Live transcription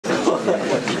Okay,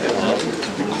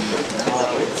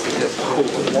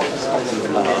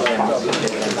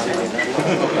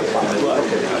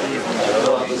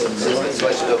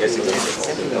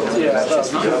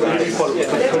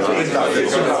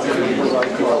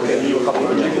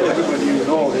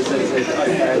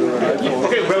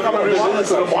 welcome everyone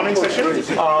to the morning session.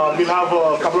 We'll have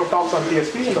a couple of talks on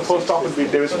TSP, and the first talk will be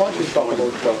David Shmoys. He'll talk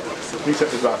about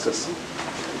recent advances.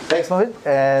 Thanks, Mohit,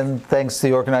 and thanks to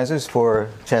the organizers for a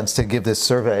chance to give this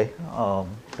survey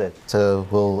that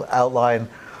will outline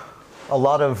a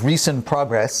lot of recent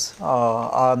progress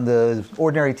on the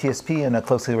ordinary TSP and a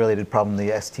closely related problem,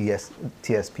 the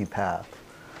TSP path.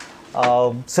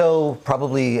 So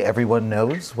probably everyone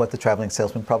knows what the traveling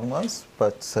salesman problem was,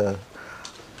 but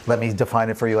let me define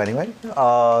it for you anyway.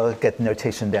 Get the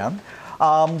notation down.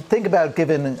 Think about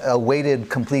given a weighted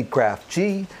complete graph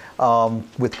G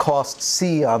with cost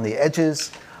C on the edges,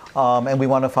 and we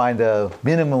want to find a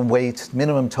minimum weight,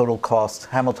 minimum total cost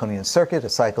Hamiltonian circuit, a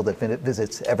cycle that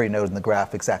visits every node in the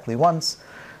graph exactly once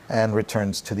and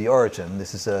returns to the origin.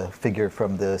 This is a figure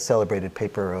from the celebrated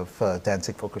paper of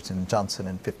Danzig, Fulkerson, and Johnson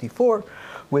in '54,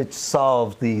 which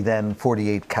solved the then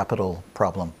 48 capital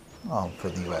problem for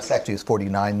the US. Actually, it was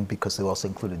 49 because they also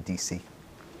included DC.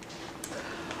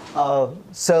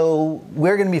 So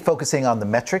we're going to be focusing on the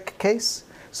metric case.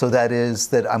 So that is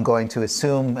that I'm going to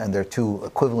assume, and there are two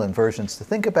equivalent versions to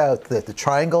think about, that the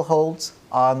triangle holds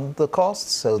on the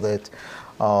costs, so that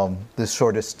the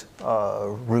shortest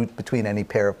route between any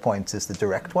pair of points is the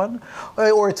direct one.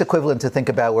 Or it's equivalent to think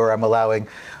about where I'm allowing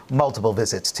multiple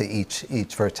visits to each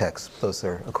vertex. Those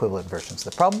are equivalent versions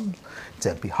of the problem. It's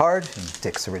NP hard in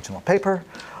Dick's original paper.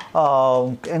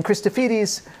 And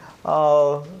Christofides,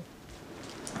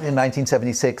 in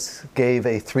 1976, gave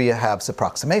a 3/2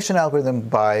 approximation algorithm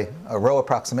by a row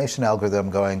approximation algorithm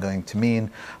going to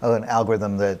mean an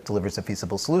algorithm that delivers a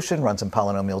feasible solution, runs in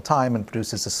polynomial time, and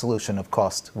produces a solution of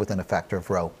cost within a factor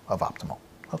of rho of optimal.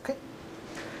 Okay?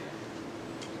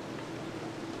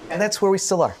 And that's where we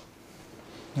still are.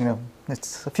 You know,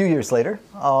 it's a few years later,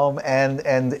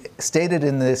 and stated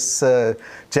in this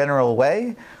general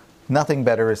way, nothing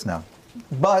better is known.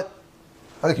 But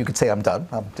I think you could say I'm done.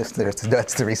 That's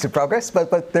the recent progress,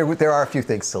 but there are a few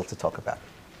things still to talk about.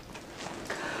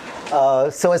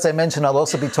 So as I mentioned, I'll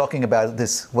also be talking about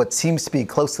this, what seems to be a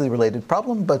closely related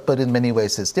problem, but in many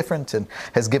ways is different and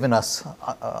has given us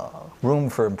room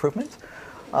for improvement.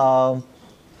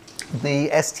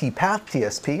 The ST path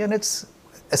TSP, and it's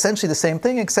essentially the same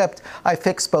thing, except I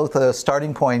fix both a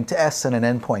starting point S and an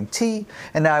endpoint T,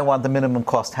 and now I want the minimum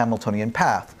cost Hamiltonian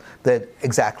path that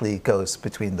exactly goes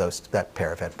between that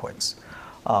pair of endpoints.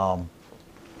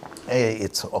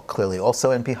 It's clearly also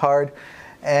NP hard,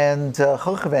 and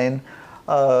Hoogeveen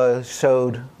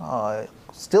showed,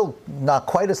 still not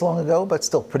quite as long ago, but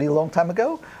still pretty long time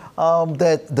ago,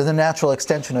 that the natural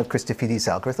extension of Christofides'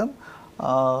 algorithm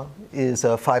is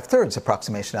a 5/3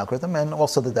 approximation algorithm, and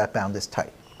also that bound is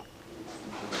tight.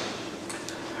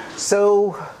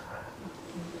 So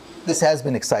this has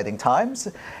been exciting times,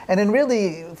 and in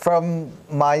really, from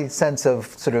my sense of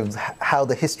sort of how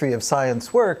the history of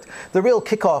science worked, the real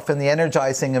kickoff and the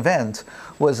energizing event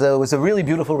was a really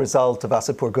beautiful result of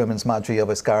Assapur, Goemans, Madri,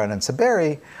 Ovaskaran, and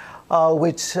Saberi,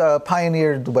 which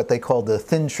pioneered what they called the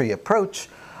thin tree approach,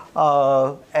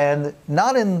 and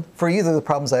not for either of the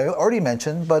problems I already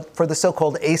mentioned, but for the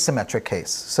so-called asymmetric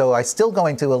case. So I'm still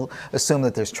going to assume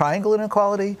that there's triangle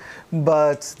inequality,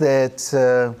 but that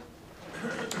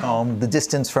the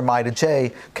distance from I to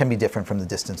J can be different from the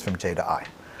distance from J to I.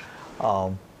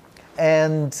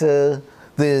 And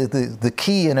the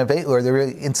key innovation, or there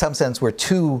in some sense were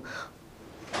two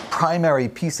primary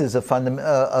pieces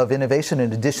of innovation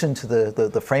in addition to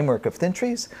the framework of thin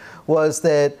trees, was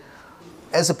that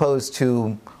as opposed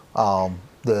to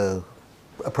the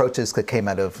approaches that came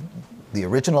out of the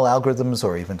original algorithms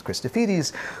or even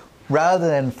Christofides, rather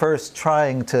than first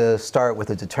trying to start with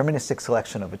a deterministic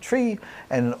selection of a tree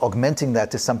and augmenting that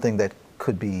to something that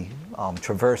could be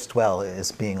traversed well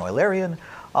as being Eulerian,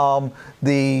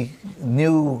 the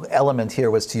new element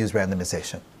here was to use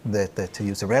randomization, to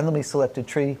use a randomly selected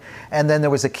tree. And then there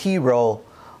was a key role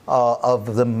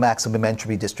of the maximum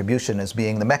entropy distribution as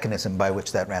being the mechanism by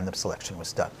which that random selection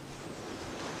was done.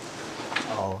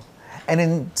 And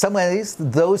in some ways,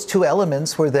 those two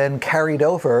elements were then carried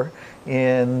over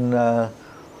in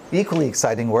equally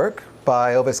exciting work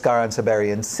by Ovaskaran,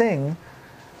 Saberi, and Singh,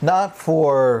 not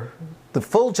for the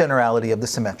full generality of the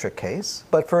symmetric case,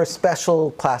 but for a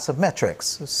special class of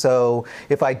metrics. So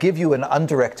if I give you an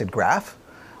undirected graph,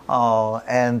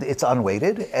 and it's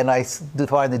unweighted, and I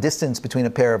define the distance between a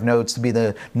pair of nodes to be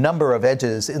the number of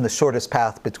edges in the shortest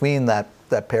path between that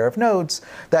that pair of nodes,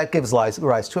 that gives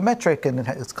rise to a metric, and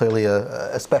it's clearly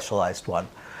a specialized one.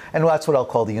 And that's what I'll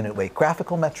call the unit weight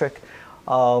graphical metric.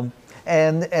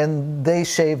 And they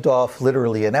shaved off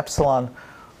literally an epsilon,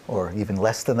 or even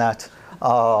less than that,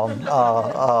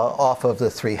 off of the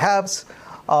 3 halves.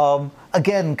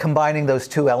 Again, combining those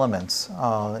 2 elements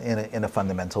in a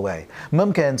fundamental way.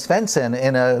 Mumke and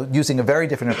Svensson, using a very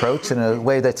different approach, in a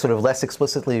way that sort of less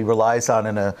explicitly relies on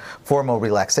in a formal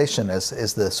relaxation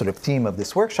as the sort of theme of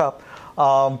this workshop,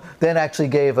 then actually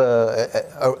gave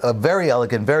a very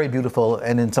elegant, very beautiful,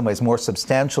 and in some ways more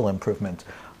substantial improvement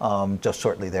just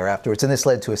shortly thereafterwards. And this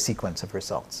led to a sequence of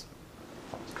results.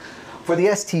 For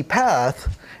the ST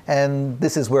path, and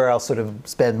this is where I'll sort of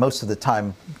spend most of the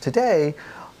time today,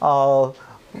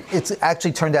 it's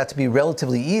actually turned out to be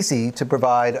relatively easy to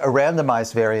provide a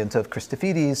randomized variant of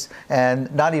Christofides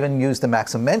and not even use the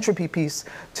maximum entropy piece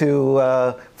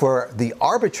for the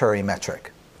arbitrary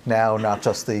metric, now not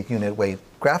just the unit weight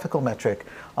graphical metric,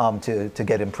 to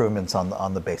get improvements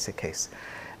on the basic case.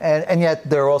 And yet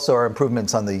there also are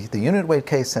improvements on the unit weight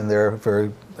case, and there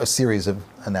are a series of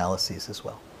analyses as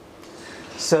well.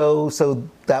 So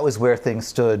that was where things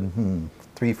stood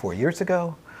 3-4 years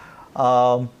ago.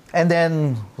 And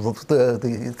then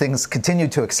the things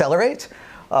continued to accelerate.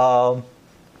 That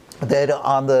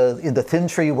in the thin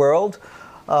tree world,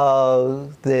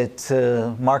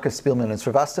 that Marcus Spielman and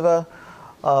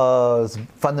Srivastava's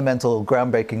fundamental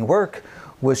groundbreaking work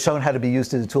was shown how to be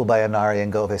used as a tool by Anari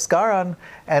and Govesgaran,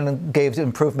 and gave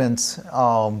improvements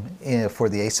for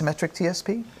the asymmetric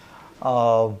TSP.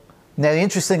 Now,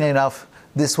 interestingly enough,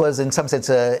 this was in some sense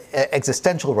an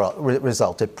existential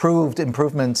result. It proved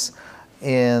improvements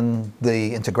in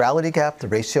the integrality gap, the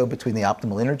ratio between the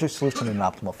optimal integer solution and an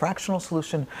optimal fractional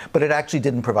solution, but it actually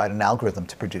didn't provide an algorithm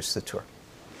to produce the tour.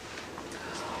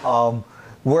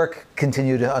 Work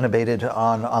continued unabated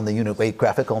on the unit weight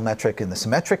graphical metric in the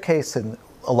symmetric case, and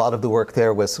a lot of the work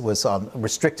there was on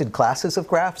restricted classes of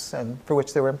graphs, and for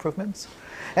which there were improvements.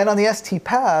 And on the ST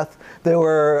path, there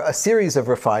were a series of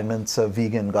refinements of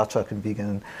Wiegand, Gottschalk and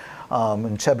Wiegand,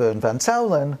 and Chebe and Van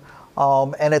Zoulen.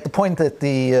 And at the point that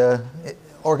the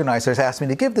organizers asked me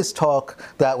to give this talk,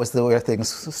 that was where things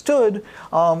stood.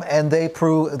 And they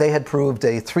had proved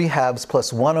a 3 halves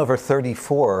plus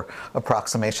 1/34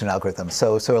 approximation algorithm.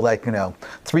 So like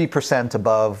 3%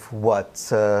 above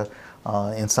what,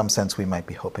 in some sense, we might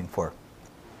be hoping for.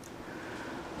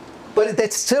 But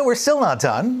we're still not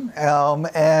done.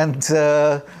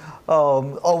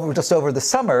 Just over the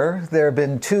summer, there have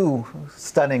been 2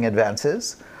 stunning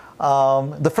advances.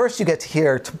 The first you get to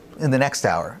hear in the next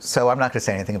hour, so I'm not going to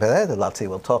say anything about that. Latsi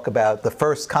will talk about the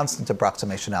first constant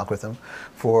approximation algorithm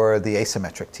for the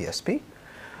asymmetric TSP.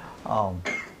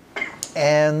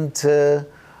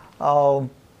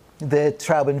 That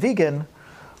Traub and Wiegand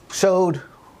showed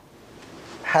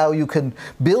how you can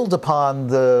build upon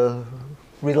the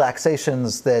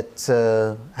relaxations that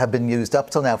have been used up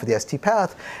till now for the ST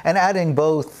path, and adding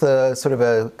both sort of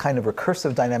a kind of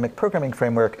recursive dynamic programming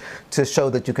framework to show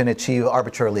that you can achieve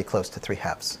arbitrarily close to 3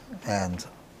 halves. And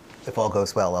if all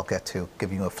goes well, I'll get to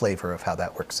give you a flavor of how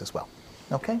that works as well.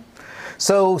 Okay?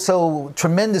 So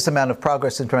tremendous amount of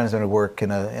progress and tremendous amount of work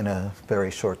in a very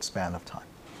short span of time.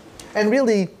 And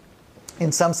really,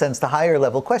 in some sense, the higher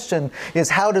level question is,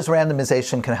 how does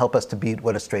randomization can help us to beat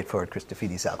what a straightforward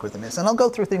Christofides algorithm is? And I'll go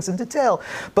through things in detail,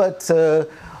 but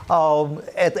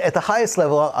at the highest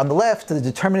level on the left, the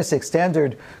deterministic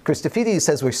standard Christofides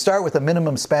says we start with a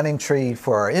minimum spanning tree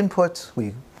for our input.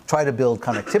 We try to build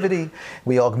connectivity.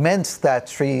 We augment that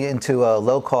tree into a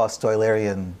low-cost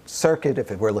Eulerian circuit if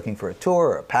we're looking for a tour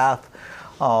or a path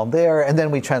there, and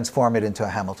then we transform it into a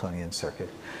Hamiltonian circuit.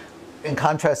 In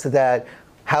contrast to that,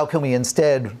 how can we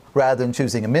instead, rather than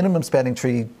choosing a minimum spanning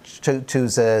tree,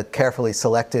 choose a carefully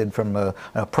selected from an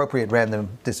appropriate random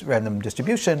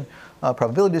distribution,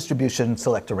 probability distribution,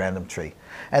 select a random tree?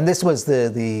 And this was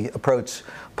the approach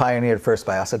pioneered first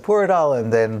by Asadpour et al.,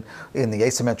 and then in the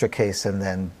asymmetric case, and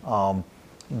then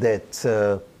that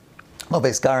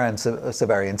Govesgaran,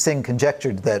 Savary, and Singh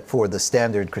conjectured that for the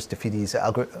standard Christofides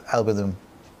algorithm,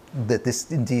 that this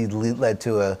indeed led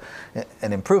to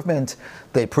an improvement.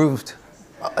 They proved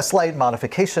a slight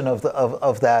modification of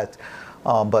that,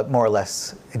 but more or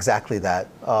less exactly that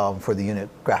for the unit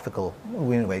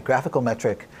weight graphical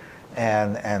metric,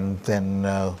 and then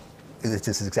this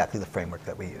is exactly the framework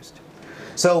that we used.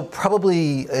 So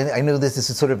probably, I know this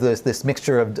is sort of this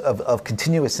mixture of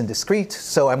continuous and discrete,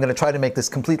 so I'm going to try to make this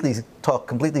completely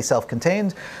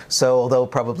self-contained. So although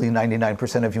probably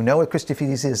 99% of you know what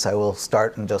Christofides is, I will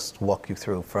start and just walk you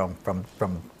through from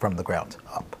the ground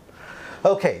up.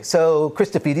 Okay, so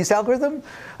Christofides algorithm.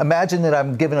 Imagine that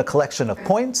I'm given a collection of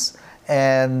points,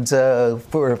 and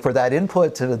for that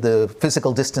input, the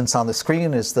physical distance on the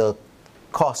screen is the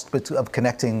cost of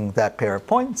connecting that pair of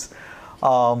points.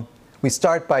 We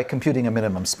start by computing a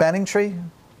minimum spanning tree.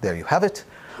 There you have it.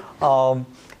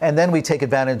 And then we take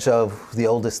advantage of the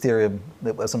oldest theorem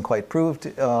that wasn't quite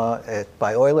proved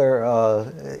by Euler,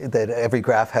 that every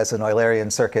graph has an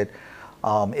Eulerian circuit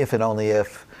if and only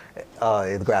if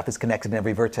the graph is connected and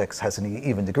every vertex has an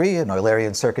even degree, an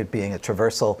Eulerian circuit being a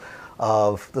traversal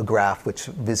of the graph which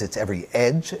visits every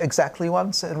edge exactly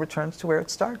once and returns to where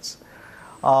it starts.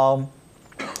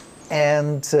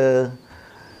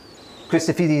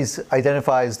 Christofides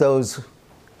identifies those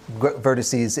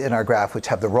vertices in our graph which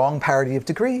have the wrong parity of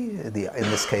degree. In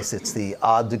this case, it's the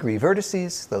odd degree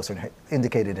vertices. Those are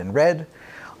indicated in red.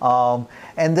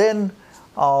 And then,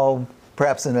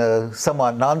 perhaps in a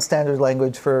somewhat non-standard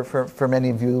language for many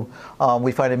of you,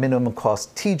 we find a minimum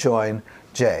cost t-join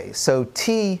J. So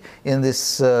T in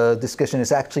this discussion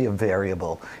is actually a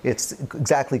variable. It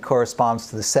exactly corresponds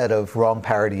to the set of wrong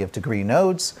parity of degree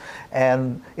nodes.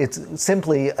 And it's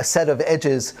simply a set of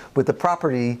edges with the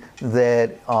property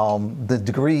that the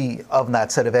degree of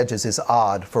that set of edges is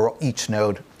odd for each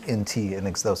node in T, and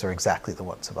those are exactly the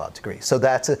ones of odd degree. So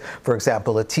that's, for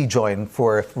example, a t-join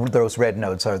for if those red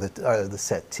nodes are the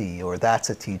set T, or that's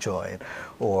a t-join,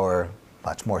 or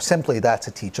much more simply, that's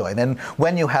a t-join. And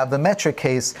when you have the metric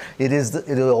case, it is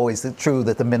always true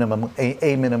that the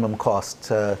a minimum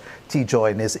cost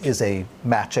t-join is a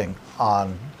matching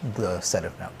on the set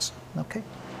of nodes. Okay.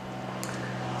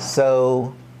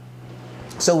 So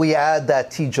we add that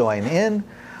t-join in.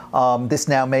 This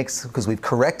now makes, because we've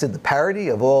corrected the parity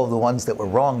of all of the ones that were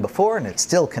wrong before, and it's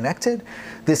still connected.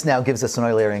 This now gives us an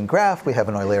Eulerian graph. We have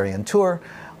an Eulerian tour,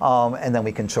 and then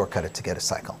we can shortcut it to get a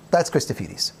cycle. That's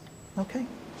Christofides. Okay.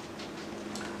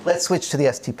 Let's switch to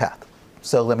the ST path.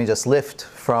 So let me just lift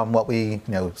from what we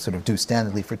sort of do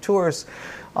standardly for tours,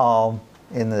 and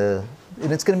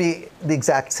it's going to be the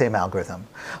exact same algorithm.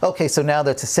 Okay, so now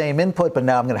that's the same input, but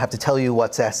now I'm going to have to tell you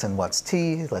what's S and what's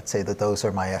T. Let's say that those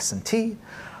are my S and T.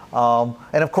 And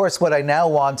of course, what I now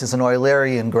want is an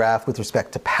Eulerian graph with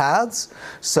respect to paths.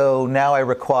 So now I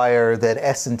require that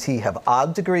S and T have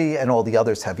odd degree and all the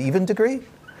others have even degree.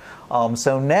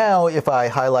 So now if I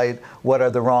highlight what are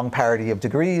the wrong parity of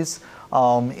degrees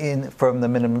from the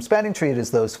minimum spanning tree, it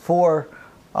is those 4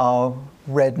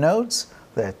 red nodes,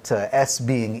 that S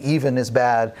being even is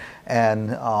bad and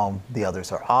the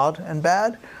others are odd and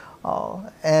bad.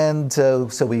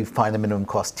 So we find the minimum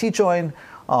cost t-join.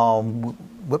 We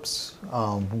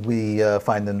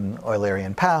find an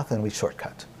Eulerian path and we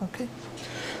shortcut. Okay.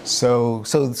 So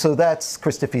that's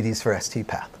Christofides for ST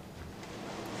path.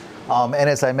 And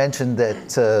as I mentioned,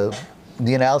 that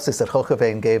the analysis that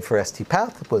Hocheveen gave for ST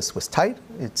path was tight.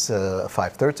 It's a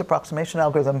 5/3 approximation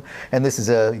algorithm, and this is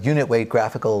a unit weight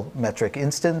graphical metric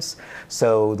instance.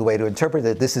 So the way to interpret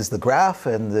it, this is the graph,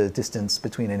 and the distance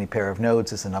between any pair of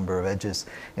nodes is the number of edges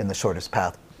in the shortest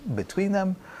path between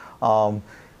them.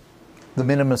 The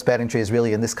minimum spanning tree is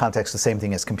really, in this context, the same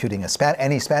thing as computing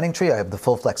any spanning tree. I have the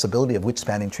full flexibility of which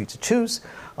spanning tree to choose.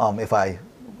 If I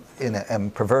am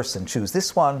perverse and choose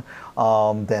this one,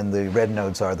 then the red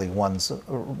nodes are the ones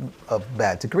of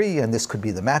bad degree, and this could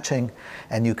be the matching.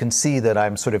 And you can see that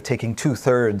I'm sort of taking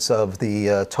 2/3 of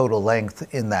the total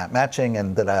length in that matching,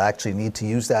 and that I actually need to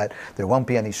use that. There won't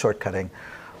be any shortcutting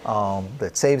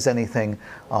that saves anything.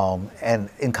 And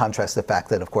in contrast, the fact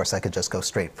that, of course, I could just go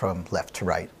straight from left to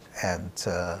right and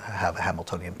have a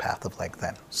Hamiltonian path of length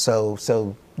n.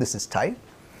 So this is tight,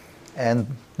 and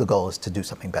the goal is to do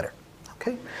something better.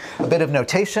 Okay, a bit of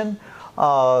notation.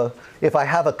 If I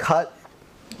have a cut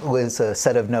with a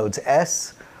set of nodes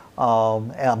S,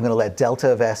 and I'm going to let delta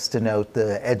of S denote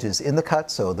the edges in the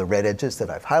cut, so the red edges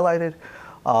that I've highlighted.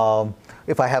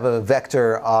 If I have a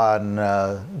vector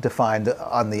defined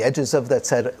on the edges of that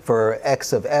set for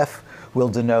x of f, will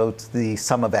denote the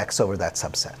sum of x over that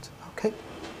subset. Okay.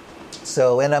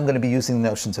 So, and I'm going to be using the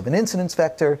notions of an incidence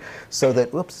vector, so that,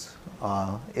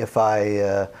 if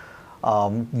I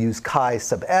use chi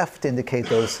sub f to indicate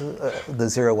those the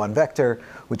 0, 1 vector,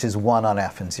 which is 1 on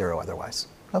f and 0 otherwise.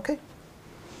 Okay,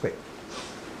 great.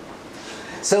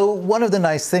 So one of the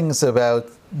nice things about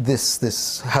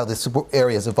how this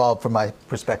area has evolved from my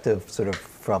perspective, sort of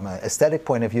from an aesthetic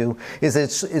point of view, is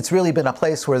it's really been a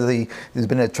place where there's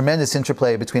been a tremendous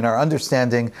interplay between our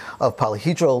understanding of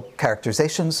polyhedral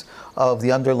characterizations of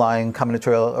the underlying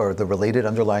combinatorial or the related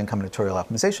underlying combinatorial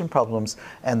optimization problems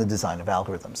and the design of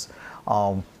algorithms.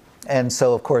 And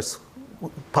so, of course,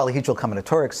 polyhedral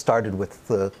combinatorics started with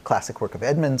the classic work of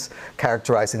Edmonds,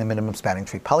 characterizing the minimum spanning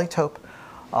tree polytope.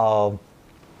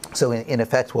 So in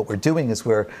effect, what we're doing is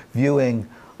we're viewing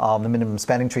the minimum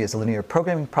spanning tree as a linear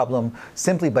programming problem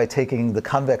simply by taking the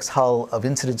convex hull of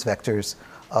incidence vectors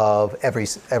of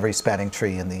every spanning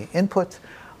tree in the input.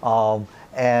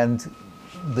 And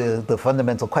the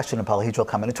fundamental question of polyhedral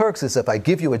combinatorics is, if I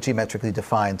give you a geometrically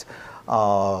defined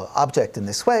object in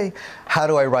this way, how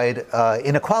do I write an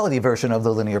inequality version of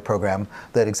the linear program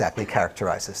that exactly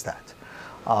characterizes that?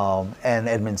 And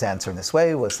Edmonds' answer in this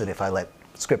way was that if I let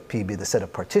script P be the set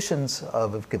of partitions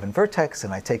of a given vertex,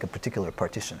 and I take a particular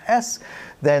partition S,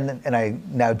 then, and I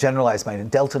now generalize my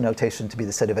delta notation to be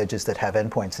the set of edges that have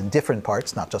endpoints in different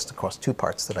parts, not just across two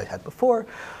parts that I had before,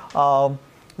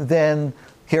 then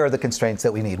here are the constraints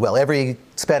that we need. Well, every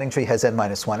spanning tree has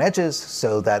n-1 edges,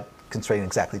 so that constraint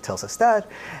exactly tells us that.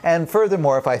 And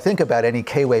furthermore, if I think about any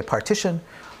k-way partition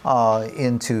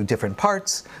into different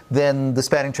parts, then the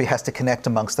spanning tree has to connect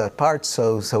amongst the parts,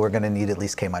 so we're going to need at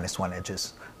least k-1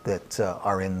 edges that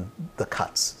are in the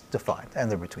cuts defined, and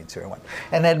they're between 0 and 1.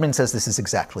 And Edmonds says this is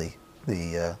exactly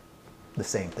the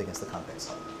same thing as the convex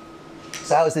hull.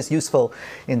 So how is this useful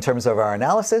in terms of our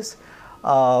analysis?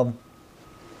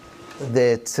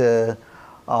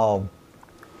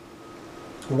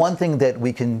 One thing that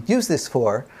we can use this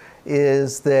for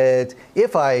is that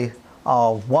if I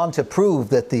want to prove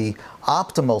that the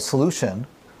optimal solution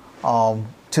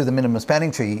to the minimum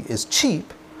spanning tree is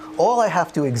cheap, all I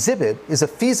have to exhibit is a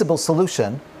feasible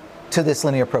solution to this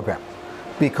linear program.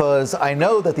 Because I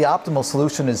know that the optimal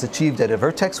solution is achieved at a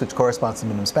vertex which corresponds to the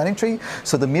minimum spanning tree,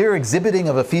 so the mere exhibiting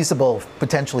of a feasible,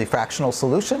 potentially fractional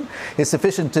solution is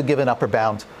sufficient to give an upper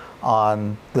bound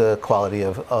on the quality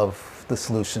of the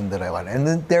solution that I want. And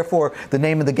then, therefore, the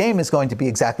name of the game is going to be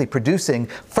exactly producing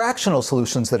fractional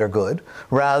solutions that are good,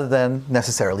 rather than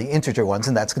necessarily integer ones,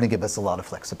 and that's going to give us a lot of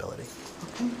flexibility.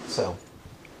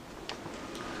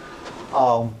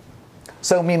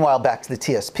 So meanwhile, back to the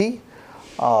TSP,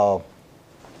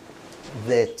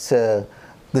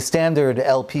 the standard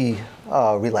LP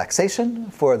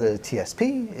relaxation for the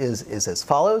TSP is as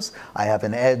follows. I have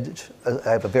an edge, I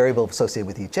have a variable associated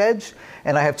with each edge,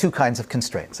 and I have two kinds of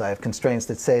constraints. I have constraints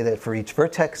that say that for each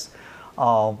vertex,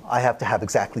 I have to have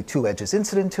exactly 2 edges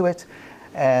incident to it,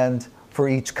 and for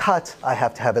each cut, I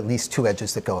have to have at least 2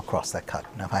 edges that go across that cut.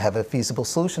 Now, if I have a feasible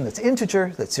solution that's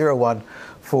integer, that's 0, 1,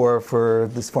 for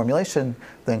this formulation,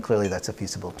 then clearly that's a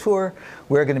feasible tour.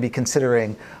 We're going to be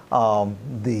considering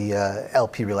the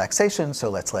LP relaxation, so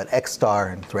let's let X star,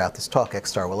 and throughout this talk, X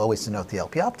star will always denote the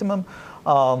LP optimum,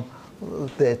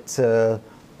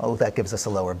 that gives us a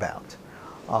lower bound.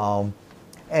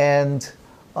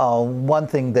 One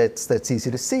thing that's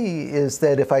easy to see is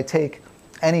that if I take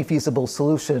any feasible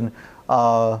solution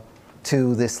to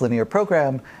this linear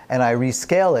program and I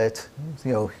rescale it,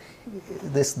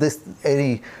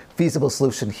 any feasible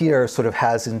solution here sort of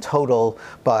has in total,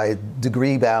 by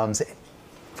degree bounds,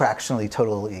 fractionally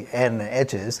totally n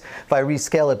edges. If I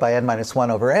rescale it by n-1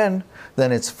 over n,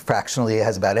 then it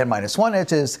has about n-1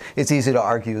 edges. It's easy to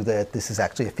argue that this is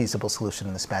actually a feasible solution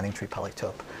in the spanning tree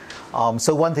polytope.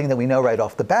 So one thing that we know right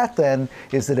off the bat then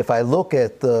is that if I look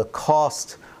at the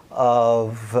cost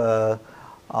of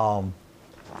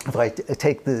if I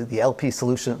take the LP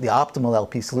solution, the optimal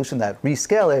LP solution, that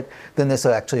rescale it, then this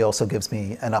actually also gives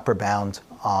me an upper bound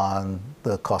on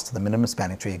the cost of the minimum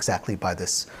spanning tree exactly by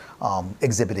this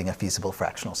exhibiting a feasible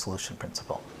fractional solution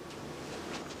principle.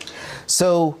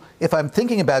 So if I'm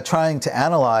thinking about trying to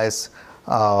analyze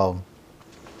Christofides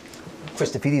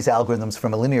algorithms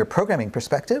from a linear programming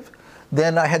perspective,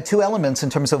 then I had 2 elements in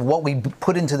terms of what we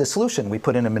put into the solution. We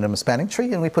put in a minimum spanning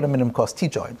tree and we put a minimum cost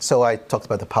t-joint. So I talked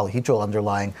about the polyhedral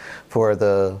underlying for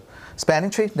the spanning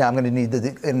tree. Now I'm going to need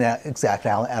an exact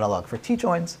analog for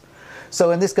t-joins.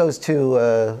 So, and this goes to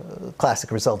a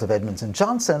classic result of Edmonds and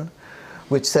Johnson,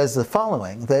 which says the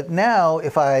following, that now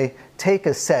if I take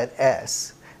a set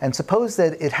S and suppose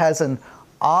that it has an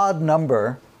odd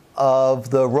number of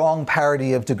the wrong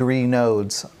parity of degree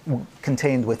nodes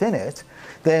contained within it,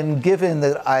 then given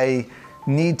that I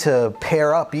need to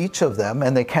pair up each of them,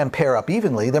 and they can pair up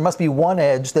evenly, there must be one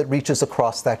edge that reaches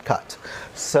across that cut.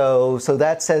 So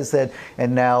that says that,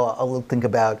 and now I'll think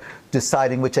about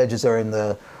deciding which edges are in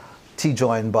the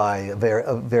t-join by a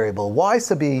variable y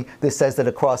sub e. This says that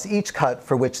across each cut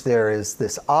for which there is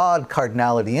this odd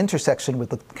cardinality intersection with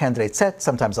the candidate set,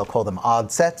 sometimes I'll call them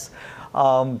odd sets,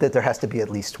 that there has to be at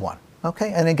least one.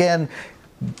 Okay, and again,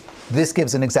 this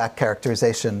gives an exact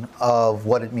characterization of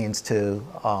what it means to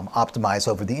optimize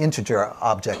over the integer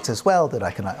objects as well, that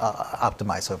I can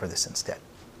optimize over this instead.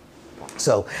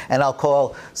 So, and I'll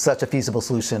call such a feasible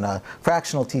solution a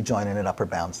fractional T-joint, and it upper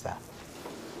bounds that.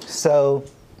 So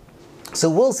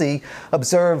Woolsey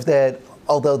observed that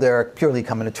although there are purely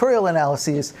combinatorial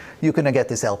analyses, you can get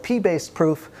this LP-based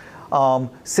proof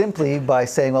simply by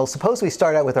saying, well, suppose we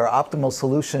start out with our optimal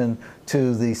solution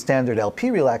to the standard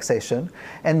LP relaxation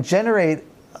and generate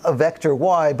a vector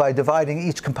y by dividing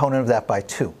each component of that by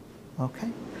 2. Okay?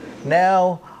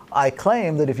 Now, I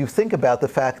claim that if you think about the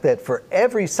fact that for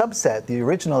every subset, the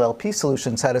original LP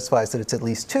solution satisfies that it's at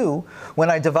least 2, when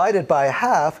I divide it by a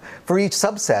half for each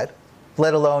subset,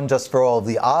 let alone just for all of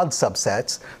the odd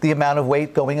subsets, the amount of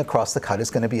weight going across the cut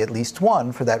is going to be at least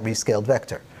 1 for that rescaled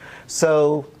vector.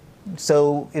 So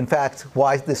in fact,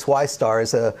 this y star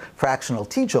is a fractional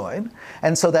T-join,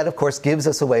 and so that, of course, gives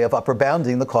us a way of upper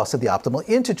bounding the cost of the optimal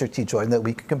integer T-join that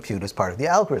we can compute as part of the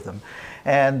algorithm.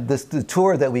 And the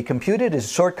tour that we computed is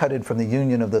shortcutted from the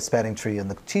union of the spanning tree and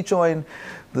the T-join.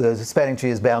 The spanning tree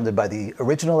is bounded by the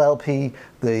original LP.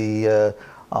 The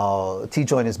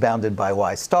T-join is bounded by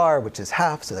y star, which is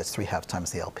half, so that's 3/2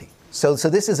 times the LP. So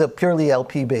this is a purely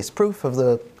LP-based proof of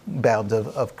the bound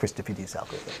of Christofides'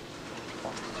 algorithm.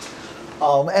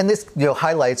 And this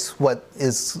highlights what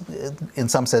is, in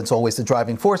some sense, always the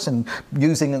driving force in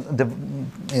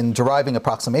deriving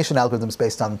approximation algorithms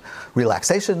based on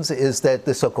relaxations, is that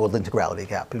the so-called integrality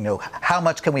gap. How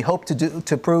much can we hope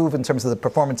to prove in terms of the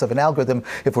performance of an algorithm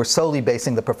if we're solely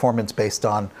basing the performance based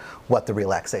on what the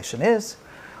relaxation is?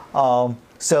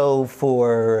 So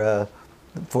for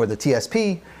the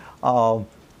TSP,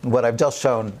 what I've just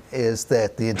shown is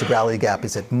that the integrality gap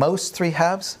is at most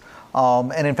 3/2.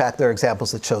 And in fact, there are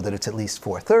examples that show that it's at least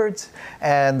 4/3.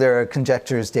 And there are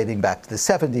conjectures dating back to the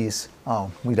 70s.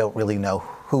 We don't really know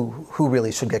who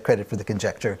really should get credit for the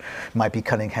conjecture. It might be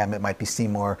Cunningham, it might be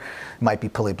Seymour, it might be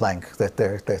Pulley-Blank, that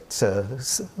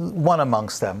one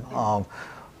amongst them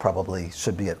probably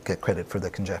should get credit for the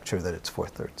conjecture that it's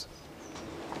 4/3.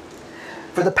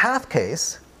 For the path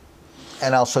case,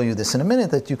 and I'll show you this in a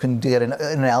minute, that you can get an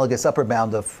analogous upper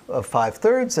bound of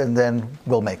 5/3, and then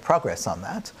we'll make progress on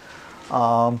that.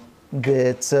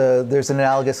 There's an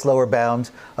analogous lower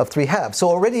bound of 3/2. So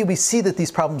already we see that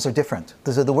these problems are different.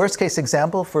 So the worst case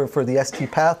example for the ST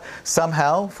path,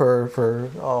 somehow for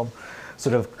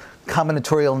sort of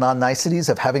combinatorial non-niceties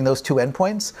of having those two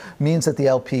endpoints, means that the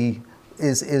LP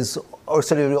is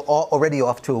already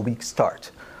off to a weak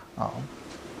start.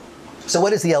 So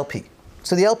what is the LP?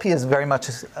 So the LP is very much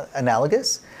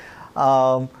analogous,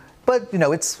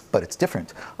 but it's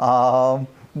different.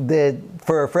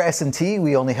 For S and T,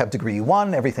 we only have degree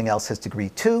 1. Everything else has degree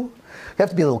 2. You have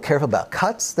to be a little careful about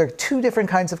cuts. There are 2 different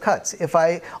kinds of cuts. If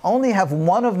I only have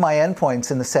one of my endpoints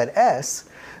in the set S,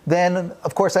 then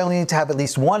of course I only need to have at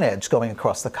least one edge going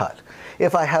across the cut.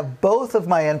 If I have both of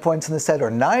my endpoints in the set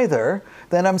or neither,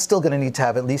 then I'm still going to need to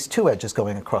have at least 2 edges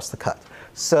going across the cut.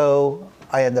 So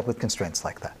I end up with constraints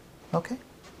like that. Okay?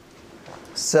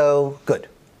 So, good.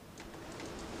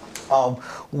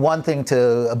 One thing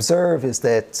to observe is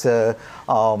that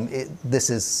this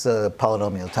is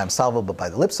polynomial time solvable by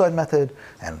the ellipsoid method,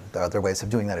 and there are other ways of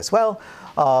doing that as well.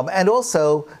 And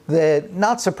also that,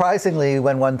 not surprisingly,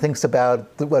 when one thinks about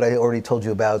what I already told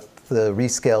you about the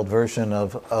rescaled version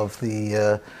of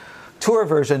the Tour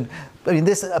version, I mean,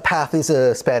 a path is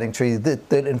a spanning tree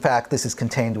that in fact this is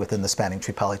contained within the spanning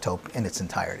tree polytope in its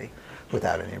entirety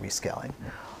without any rescaling.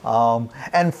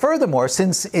 And furthermore,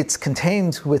 since it's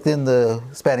contained within the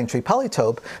spanning tree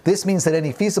polytope, this means that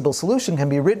any feasible solution can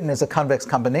be written as a convex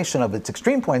combination of its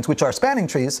extreme points, which are spanning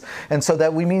trees, and so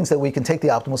that means that we can take the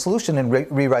optimal solution and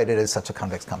rewrite it as such a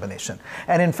convex combination.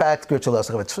 And in fact,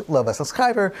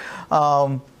 Gürtel-Schreiber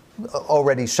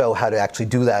already show how to actually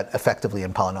do that effectively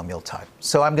in polynomial time.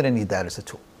 So I'm going to need that as a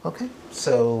tool. Okay,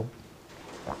 so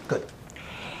good.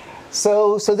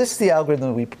 So this is the algorithm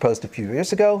that we proposed a few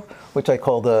years ago, which I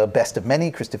call the best of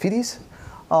many Christofides.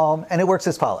 And it works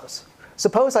as follows.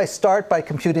 Suppose I start by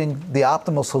computing the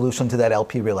optimal solution to that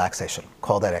LP relaxation.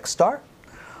 Call that X star.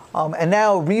 And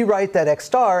now rewrite that X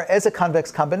star as a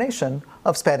convex combination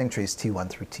of spanning trees T1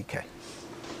 through Tk.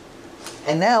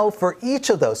 And now for each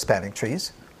of those spanning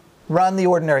trees, run the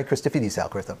ordinary Christofides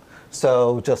algorithm.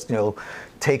 So just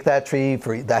take that tree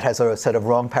that has a set of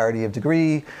wrong parity of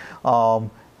degree.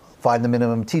 Find the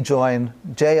minimum T-join,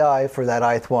 Ji for that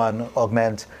ith one,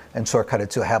 augment, and shortcut it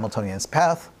to a Hamiltonian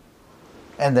path.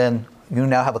 And then you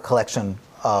now have a collection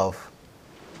of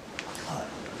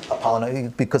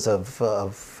because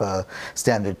of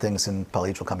standard things in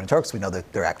polyhedral combinatorics, we know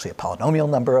that there are actually a polynomial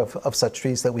number of such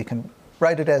trees that we can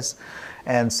write it as.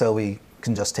 And so we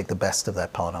can just take the best of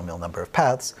that polynomial number of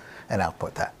paths and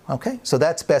output that. Okay, so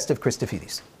that's best of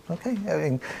Christofides. Okay, I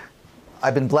mean,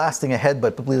 I've been blasting ahead,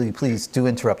 but please do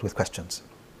interrupt with questions.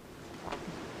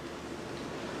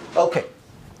 Okay.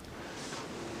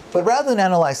 But rather than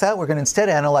analyze that, we're going to instead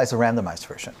analyze a randomized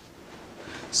version.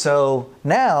 So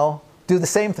now, do the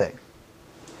same thing.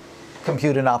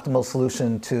 Compute an optimal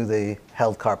solution to the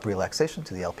held carp relaxation,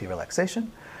 to the LP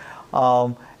relaxation.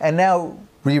 And now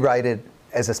rewrite it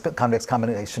as a convex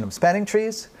combination of spanning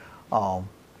trees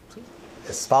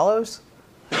as follows.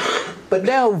 But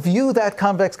now view that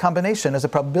convex combination as a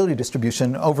probability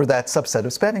distribution over that subset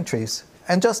of spanning trees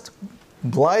and just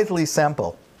blithely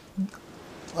sample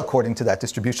according to that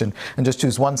distribution and just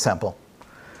choose one sample.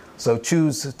 So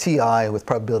choose Ti with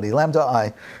probability lambda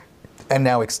I and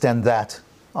now extend that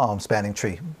spanning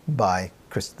tree by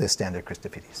the standard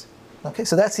Christofides. Okay,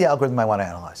 so that's the algorithm I want to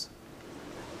analyze.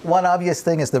 One obvious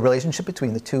thing is the relationship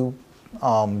between the two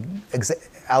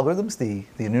algorithms, the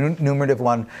numerative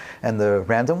one and the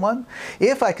random one.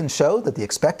 If I can show that the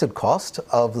expected cost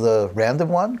of the random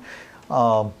one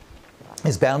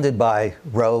is bounded by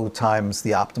rho times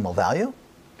the optimal value,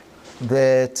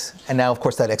 and now of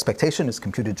course that expectation is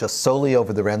computed just solely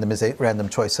over the random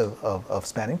choice of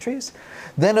spanning trees,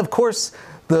 then of course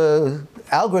the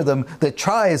algorithm that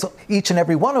tries each and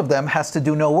every one of them has to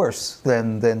do no worse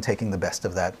than taking the best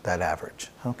of that average.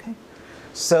 Okay?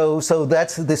 So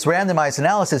that's this randomized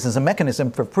analysis is a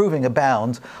mechanism for proving a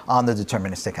bound on the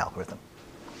deterministic algorithm.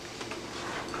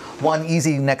 One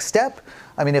easy next step,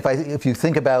 I mean, if you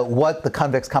think about what the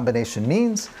convex combination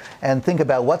means and think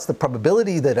about what's the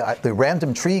probability that the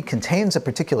random tree contains a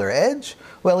particular edge,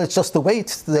 well, it's just the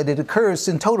weight that it occurs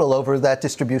in total over that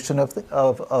distribution of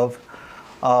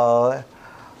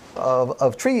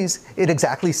trees. It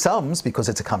exactly sums, because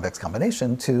it's a convex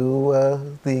combination,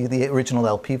 to the original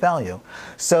LP value.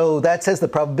 So that says the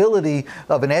probability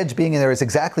of an edge being in there is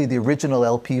exactly the original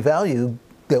LP value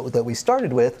that we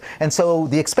started with. And so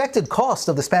the expected cost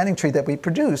of the spanning tree that we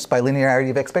produce by linearity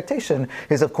of expectation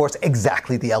is, of course,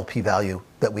 exactly the LP value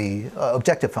that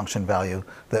objective function value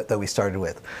that we started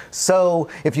with. So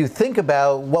if you think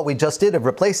about what we just did of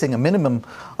replacing a minimum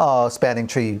spanning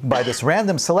tree by this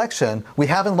random selection, we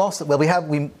haven't lost, well, we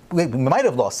might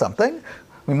have lost something.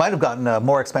 We might have gotten a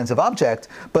more expensive object,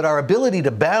 but our ability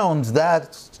to bound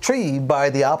that tree by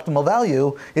the optimal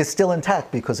value is still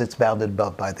intact because it's bounded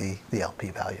by the LP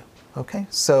value. Okay,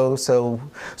 so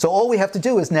all we have to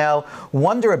do is now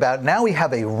wonder about, now we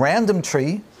have a random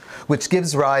tree which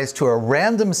gives rise to a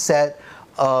random set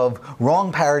of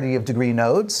wrong parity of degree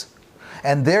nodes,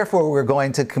 and therefore we're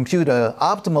going to compute an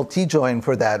optimal T-join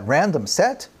for that random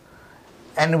set,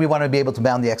 and we want to be able to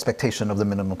bound the expectation of the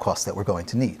minimum cost that we're going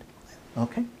to need.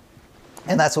 Okay,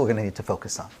 and that's what we're going to need to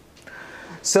focus on.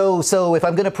 So if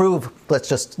I'm going to prove, let's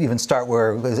just even start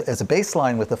as a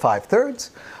baseline with the 5/3.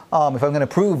 If I'm going to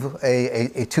prove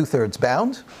a 2/3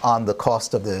 bound on the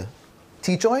cost of the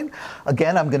T-join,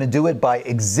 again, I'm going to do it by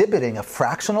exhibiting a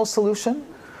fractional solution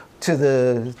to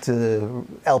the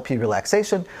LP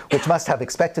relaxation, which must have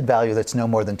expected value that's no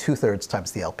more than 2/3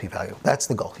 times the LP value. That's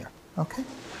the goal here. Okay.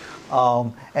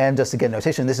 And just again,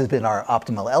 notation, this has been our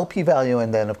optimal LP value,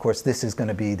 and then of course this is going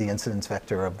to be the incidence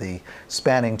vector of the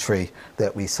spanning tree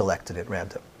that we selected at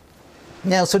random.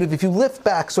 Now, sort of if you lift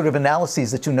back sort of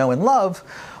analyses that you know and love,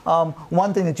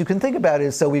 one thing that you can think about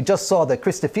is, so we just saw that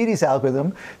Christofides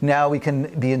algorithm, now we can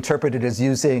be interpreted as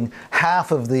using half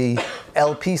of the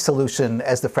LP solution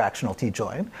as the fractional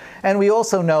T-join. And we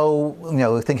also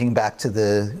know, thinking back to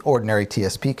the ordinary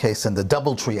TSP case and the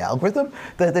double tree algorithm,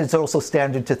 that it's also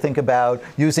standard to think about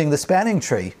using the spanning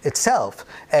tree itself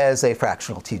as a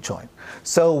fractional T-join.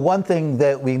 So one thing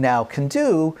that we now can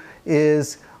do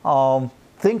is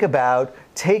think about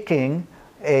taking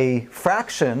a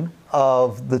fraction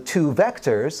of the two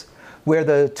vectors where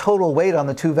the total weight on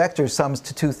the two vectors sums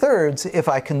to 2/3. If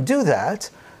I can do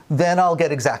that, then I'll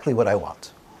get exactly what I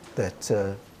want.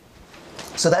 So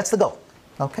that's the goal.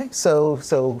 Okay, so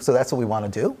that's what we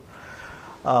want to do.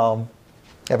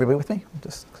 Everybody with me?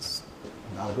 Just 'cause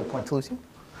not a good point to lose you.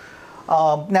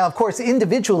 Now, of course,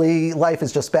 individually, life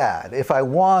is just bad. If I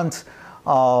want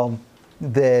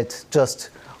that just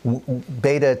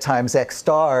beta times x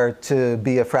star to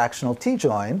be a fractional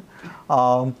T-join,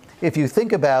 if you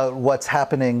think about what's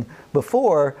happening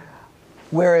before,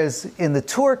 whereas in the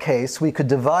Tour case, we could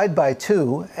divide by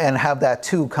 2 and have that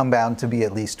 2 come down to be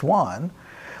at least 1.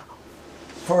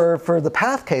 For the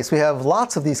path case, we have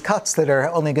lots of these cuts that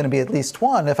are only going to be at least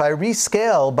 1. If I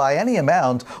rescale by any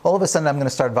amount, all of a sudden I'm going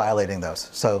to start violating those.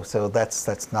 So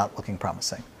that's not looking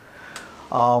promising.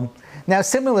 Now,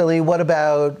 similarly, what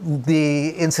about the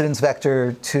incidence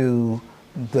vector to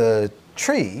the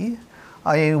tree?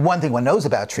 I mean, one thing one knows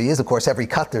about tree is, of course, every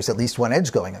cut there's at least one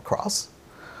edge going across.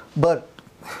 But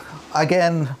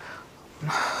again,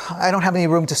 I don't have any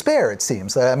room to spare, it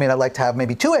seems. I mean, I'd like to have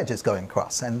maybe 2 edges going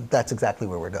across, and that's exactly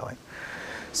where we're going.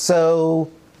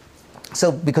 So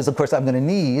because of course I'm going to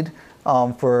need,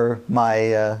 for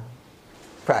my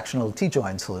fractional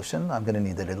T-join solution, I'm going to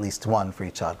need at least 1 for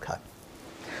each odd cut.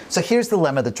 So here's the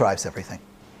lemma that drives everything.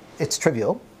 It's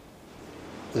trivial.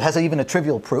 It has even a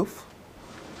trivial proof.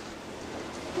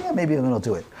 Yeah, maybe I'm going to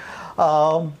do it,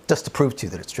 just to prove to you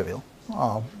that it's trivial.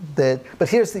 But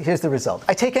here's the result.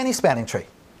 I take any spanning tree.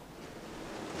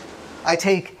 I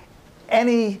take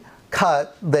any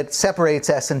cut that separates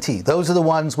S and T. Those are the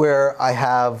ones where I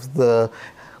have the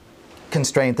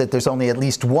constraint that there's only at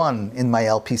least 1 in my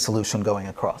LP solution going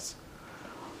across.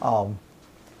 And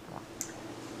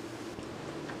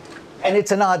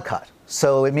it's an odd cut.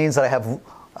 So it means that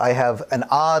I have an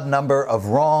odd number of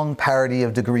wrong parity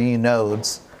of degree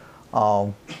nodes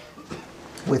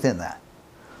within that.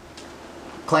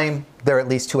 Claim there are at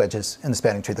least 2 edges in the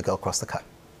spanning tree that go across the cut.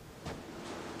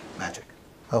 Magic.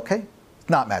 Okay?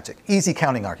 Not magic. Easy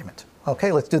counting argument.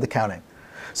 Okay, let's do the counting.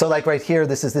 So like right here,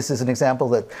 this is an example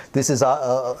that this is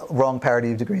a wrong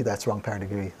parity of degree, that's wrong parity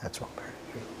of degree, that's wrong parity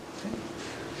of degree.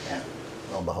 Okay? And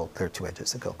lo and behold, there are 2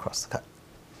 edges that go across the cut.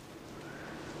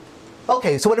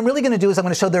 Okay, so what I'm really going to do is I'm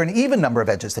going to show there are an even number of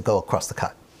edges that go across the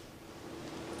cut.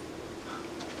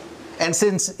 And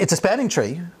since it's a spanning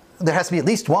tree, there has to be at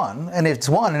least 1, and if it's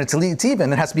 1 and it's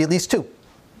even, it has to be at least 2.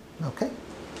 Okay?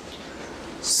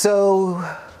 So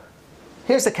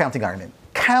here's the counting argument.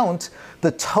 Count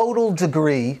the total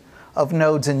degree of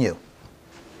nodes in U.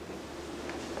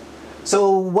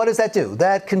 So what does that do?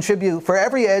 That contribute, for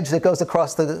every edge that goes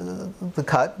across the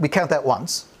cut, we count that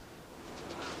once.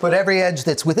 But every edge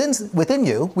that's within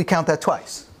U, we count that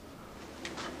twice.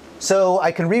 So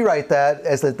I can rewrite that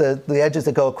as the edges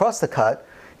that go across the cut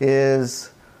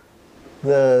is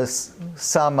the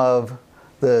sum of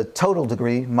the total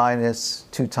degree minus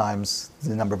 2 times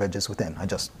the number of edges within. I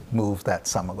just move that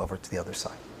sum over to the other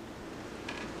side.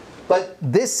 But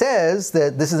this says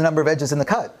that this is the number of edges in the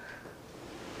cut.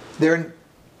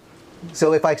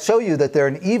 So if I show you that there are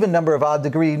an even number of odd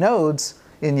degree nodes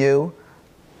in U,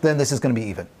 then this is going to be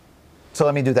even. So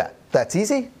let me do that. That's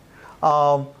easy.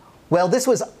 Well, this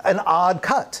was an odd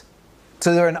cut.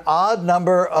 So there are an odd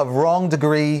number of wrong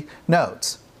degree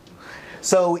nodes.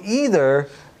 So either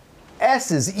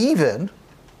S is even,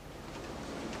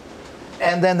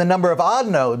 and then the number of odd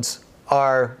nodes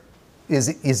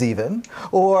is even,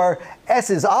 or S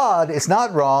is odd, it's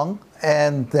not wrong,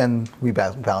 and then we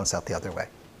balance out the other way.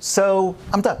 So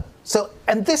I'm done. So,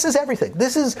 and this is everything.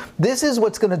 This is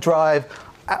what's going to drive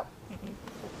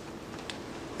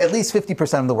at least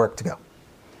 50% of the work to go.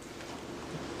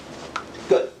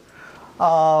 Good.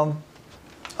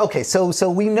 Okay,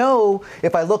 so we know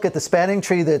if I look at the spanning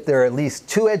tree that there are at least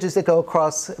 2 edges that go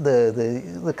across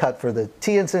the cut for the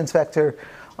T incidence vector,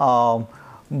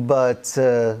 but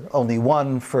only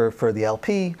 1 for the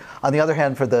LP. On the other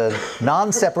hand, for the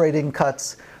non-separating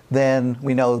cuts, then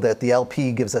we know that the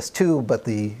LP gives us 2, but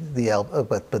the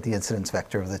incidence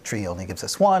vector of the tree only gives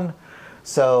us 1.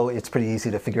 So it's pretty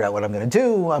easy to figure out what I'm going to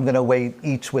do. I'm going to weight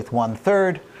each with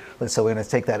 1/3. So we're going to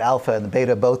take that alpha and the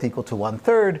beta both equal to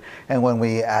 1/3, and when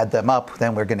we add them up,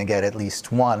 then we're going to get at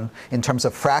least 1 in terms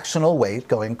of fractional weight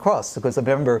going across. Because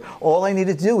remember, all I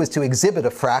needed to do was to exhibit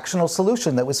a fractional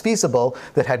solution that was feasible,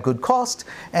 that had good cost,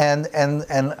 and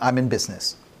I'm in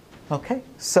business. Okay,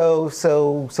 so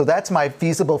that's my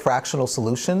feasible fractional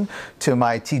solution to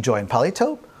my T-join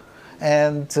polytope,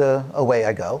 and away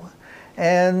I go.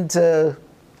 And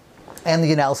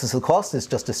the analysis of the cost is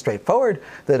just as straightforward,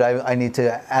 that I need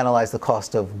to analyze the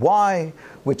cost of Y,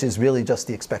 which is really just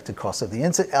the expected cost of the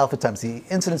alpha times the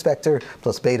incidence vector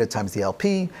plus beta times the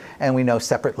LP. And we know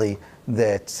separately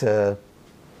that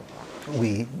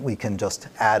we can just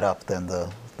add up then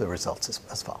the results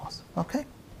as follows. Okay?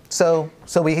 So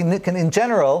we can, in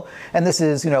general, and this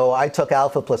is, I took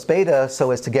alpha plus beta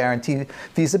so as to guarantee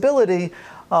feasibility,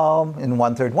 in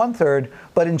 1/3, 1/3,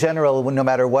 but in general, no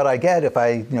matter what I get, if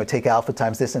I take alpha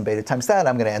times this and beta times that,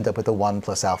 I'm going to end up with a 1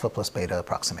 plus alpha plus beta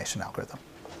approximation algorithm.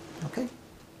 Okay.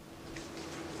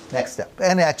 Next step,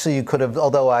 and actually you could have,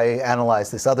 although I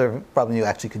analyzed this other problem, you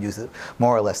actually could use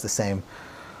more or less the same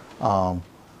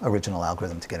original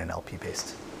algorithm to get an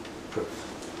LP-based proof.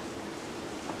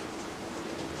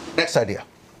 Next idea.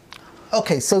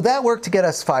 Okay, so that worked to get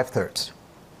us 5/3.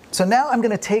 So now I'm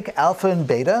going to take alpha and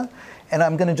beta, and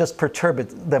I'm going to just perturb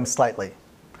them slightly.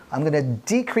 I'm going to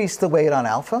decrease the weight on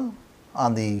alpha,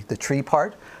 on the tree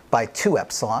part, by 2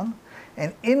 epsilon,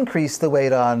 and increase the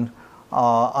weight on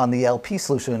the LP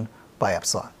solution by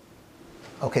epsilon.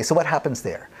 Okay, so what happens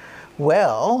there?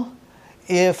 Well,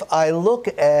 if I look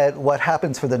at what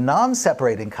happens for the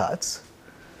non-separating cuts,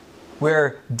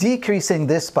 we're decreasing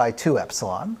this by 2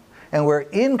 epsilon, and we're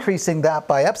increasing that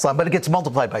by epsilon, but it gets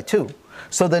multiplied by 2.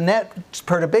 So the net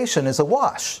perturbation is a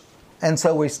wash. And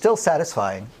so we're still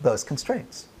satisfying those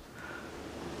constraints.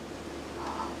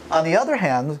 On the other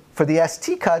hand, for the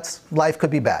ST cuts, life could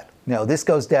be bad. This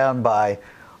goes down by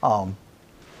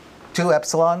 2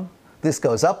 epsilon. This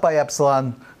goes up by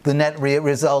epsilon. The net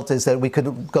result is that we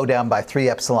could go down by 3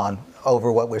 epsilon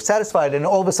over what we're satisfied. And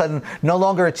all of a sudden, no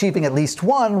longer achieving at least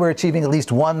 1, we're achieving at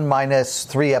least 1 minus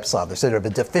 3 epsilon. There's sort of a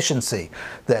deficiency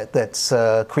that's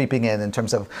creeping in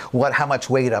terms of how much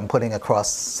weight I'm putting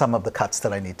across some of the cuts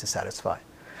that I need to satisfy.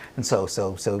 And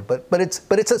but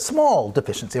it's a small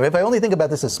deficiency. If I only think about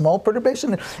this as small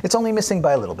perturbation, it's only missing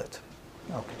by a little bit.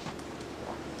 Okay.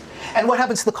 And what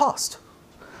happens to the cost?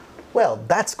 Well,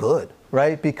 that's good,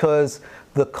 right? Because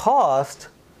the cost,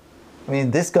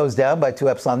 this goes down by 2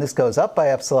 epsilon, this goes up by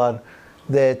epsilon,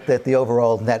 that the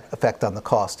overall net effect on the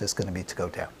cost is going to be to go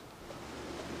down.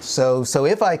 So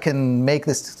if I can make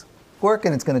this work,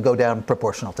 and it's going to go down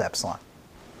proportional to epsilon.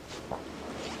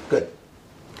 Good.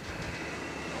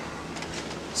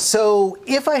 So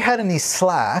if I had any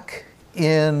slack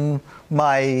in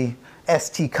my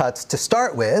ST cuts to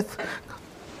start with,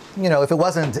 if it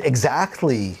wasn't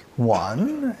exactly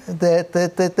 1,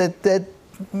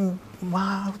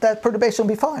 that perturbation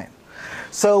will be fine.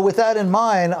 So with that in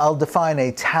mind, I'll define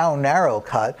a tau narrow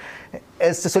cut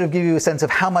as to sort of give you a sense of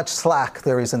how much slack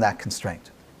there is in that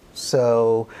constraint.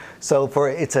 So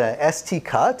it's a ST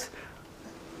cut,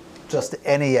 just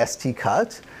any ST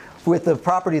cut, with the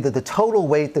property that the total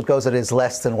weight that goes at it is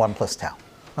less than 1 plus tau.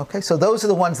 Okay, so those are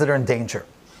the ones that are in danger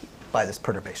by this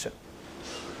perturbation.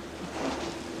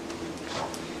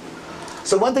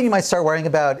 So one thing you might start worrying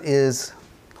about is,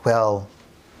 well,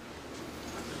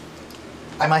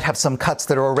 I might have some cuts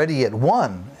that are already at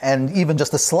 1, and even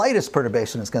just the slightest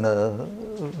perturbation is going to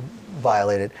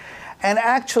violate it. And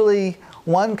actually,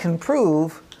 one can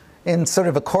prove, in sort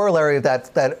of a corollary of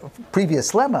that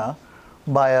previous lemma,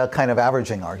 by a kind of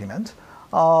averaging argument,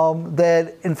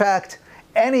 that in fact,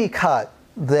 any cut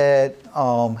that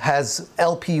has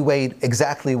LP weight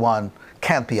exactly 1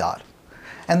 can't be odd.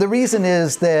 And the reason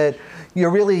is that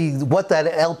what that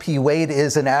LP weight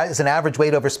is an average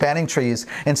weight over spanning trees,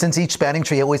 and since each spanning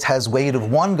tree always has weight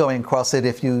of 1 going across it,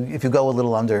 if you go a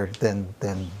little under, then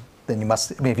you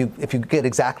must, if you get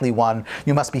exactly 1,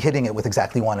 you must be hitting it with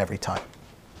exactly 1 every time.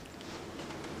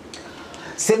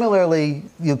 Similarly,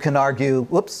 you can argue,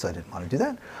 whoops, I didn't want to do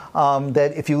that,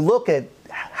 that if you look at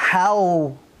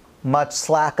how much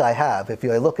slack I have, if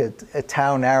I look at a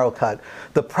tau narrow cut,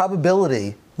 the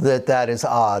probability that is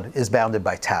odd is bounded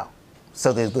by tau.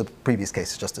 So the previous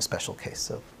case is just a special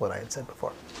case of what I had said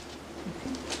before.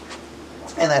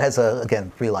 And that has,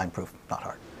 again, 3-line proof, not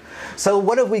hard. So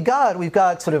what have we got? We've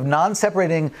got sort of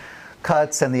non-separating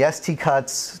cuts, and the ST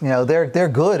cuts, they're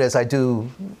good as I do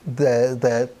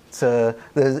the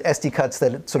ST cuts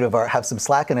that sort of have some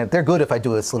slack in it. They're good if I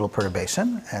do this little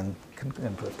perturbation and can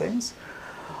improve things.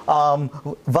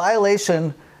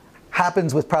 Violation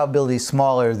happens with probability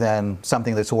smaller than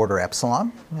something that's order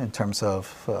epsilon in terms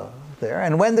of there.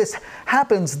 And when this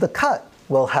happens, the cut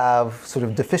will have sort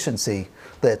of deficiency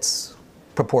that's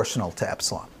proportional to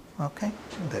epsilon. Okay,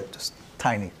 they're just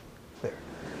tiny there.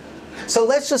 So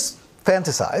let's just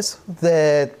fantasize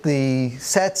that the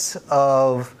sets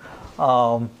of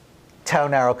tau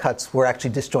narrow cuts were actually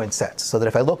disjoint sets, so that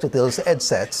if I looked at those edge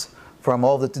sets from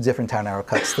all the different tau narrow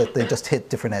cuts, that they just hit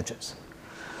different edges.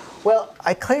 Well,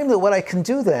 I claim that what I can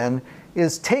do then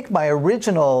is take my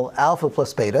original alpha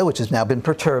plus beta, which has now been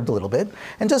perturbed a little bit,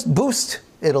 and just boost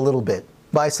it a little bit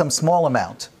by some small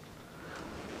amount.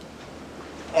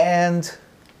 And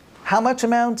how much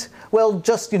amount? Well,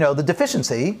 just the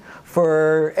deficiency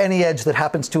for any edge that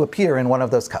happens to appear in one of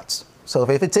those cuts. So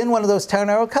if it's in one of those tau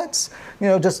narrow cuts,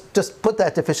 just put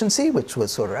that deficiency, which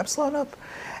was sort of epsilon up,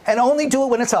 and only do it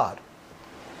when it's odd.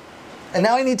 And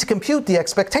now I need to compute the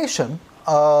expectation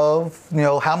of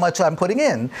how much I'm putting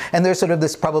in. And there's sort of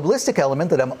this probabilistic element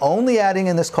that I'm only adding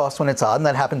in this cost when it's odd, and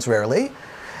that happens rarely.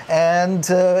 And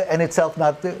itself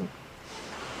not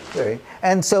very.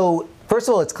 And so first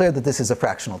of all, it's clear that this is a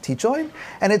fractional T-joint.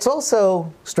 And it's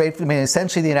also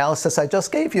essentially the analysis I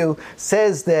just gave you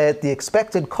says that the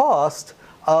expected cost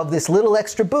of this little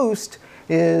extra boost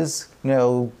is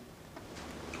no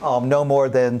more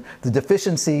than the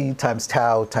deficiency times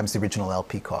tau times the original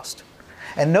LP cost.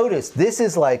 And notice, this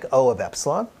is like O of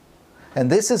epsilon, and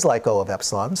this is like O of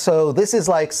epsilon. So this is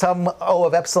like some O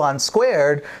of epsilon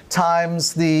squared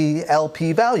times the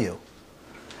LP value.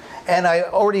 And I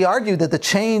already argued that the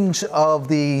change of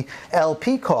the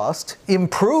LP cost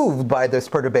improved by this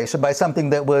perturbation by something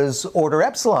that was order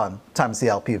epsilon times the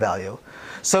LP value.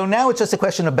 So now it's just a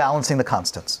question of balancing the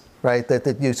constants, right?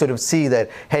 That you sort of see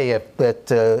that, hey, if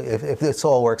this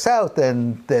all works out,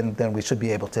 then we should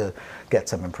be able to get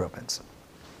some improvements.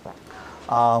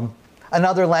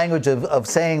 Another language of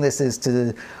saying this is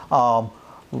to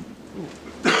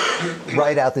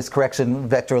write out this correction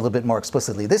vector a little bit more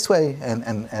explicitly this way,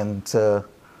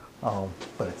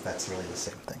 but that's really the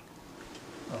same thing.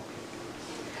 Okay.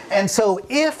 And so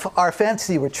if our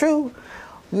fantasy were true,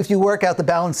 if you work out the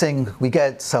balancing, we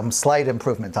get some slight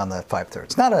improvement on the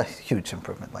 5/3. Not a huge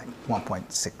improvement, like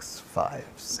 1.65.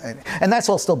 And that's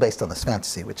all still based on this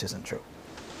fantasy, which isn't true.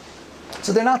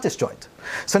 So they're not disjoint.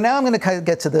 So now I'm going to kind of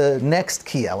get to the next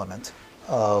key element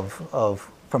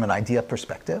from an idea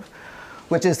perspective,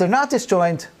 which is they're not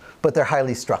disjoint, but they're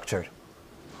highly structured.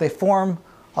 They form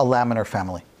a laminar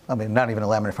family. I mean, not even a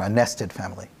laminar family, a nested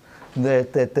family.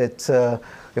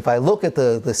 If I look at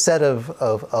the set of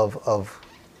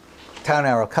tau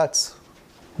narrow cuts,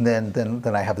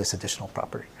 then I have this additional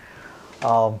property.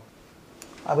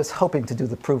 I was hoping to do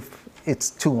the proof. It's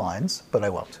 2 lines, but I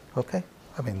won't. Okay.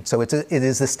 I mean, so it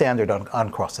is the standard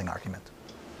uncrossing argument.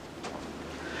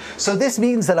 So this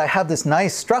means that I have this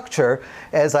nice structure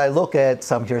as I look at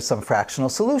here's some fractional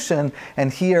solution,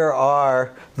 and here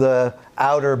are the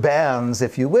outer bands,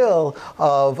 if you will,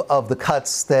 of the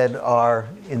cuts that are,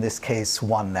 in this case,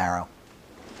 1 narrow.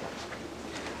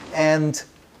 And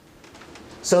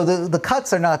so the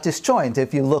cuts are not disjoint.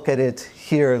 If you look at it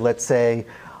here, let's say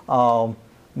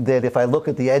that if I look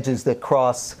at the edges that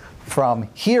cross from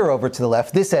here over to the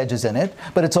left, this edge is in it,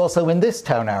 but it's also in this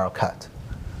tau narrow cut.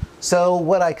 So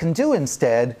what I can do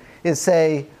instead is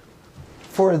say,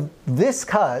 for this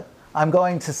cut, I'm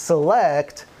going to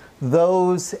select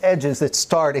those edges that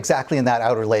start exactly in that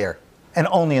outer layer, and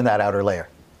only in that outer layer.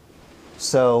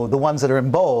 So the ones that are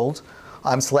in bold,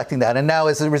 I'm selecting that. And now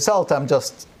as a result, I'm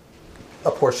just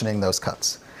apportioning those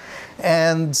cuts.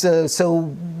 And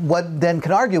so what then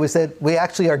can argue is that we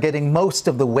actually are getting most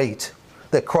of the weight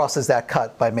that crosses that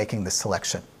cut by making this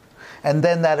selection. And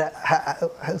then that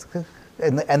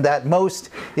most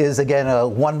is, again, a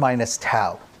 1 minus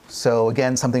tau. So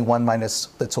again, something 1 minus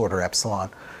that's order epsilon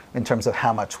in terms of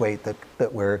how much weight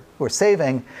that we're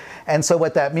saving. And so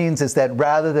what that means is that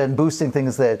rather than boosting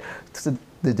things that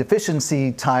the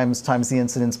deficiency times the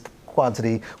incidence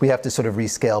quantity, we have to sort of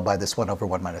rescale by this 1 over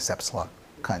 1 minus epsilon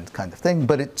kind of thing.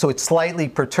 But so it slightly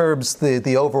perturbs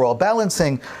the overall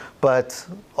balancing, but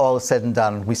all is said and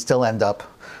done, we still end up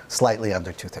slightly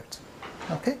under 2/3.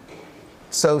 Okay?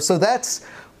 So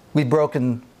we've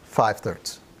broken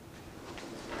 5/3.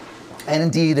 And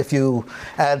indeed, if you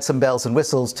add some bells and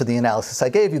whistles to the analysis I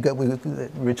gave, we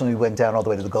originally went down all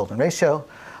the way to the golden ratio.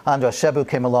 Andras Shebu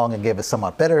came along and gave a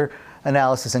somewhat better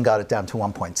analysis and got it down to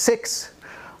 1.6.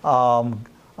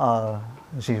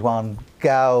 Zhihuan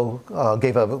Gao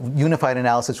gave a unified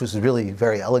analysis, which was really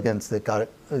very elegant, that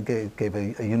gave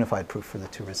a unified proof for the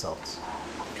 2 results.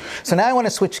 So now I want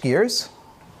to switch gears,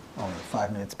 only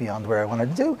 5 minutes beyond where I wanted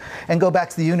to do, and go back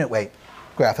to the unit weight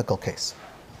graphical case.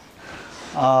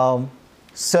 So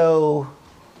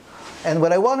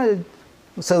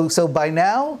by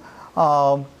now,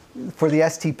 for the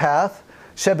ST path,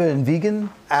 Shebe and Vegan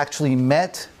actually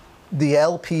met the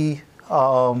LP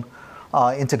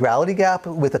integrality gap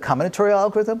with a combinatorial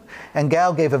algorithm, and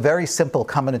Gao gave a very simple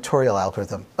combinatorial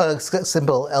algorithm,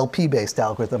 simple LP-based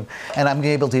algorithm, and I'm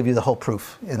able to give you the whole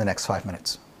proof in the next 5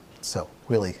 minutes. So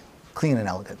really clean and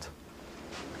elegant.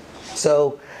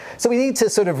 So we need to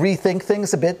sort of rethink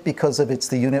things a bit because of it's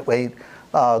the unit weight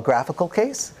graphical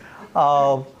case.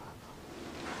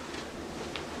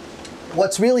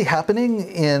 What's really happening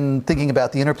in thinking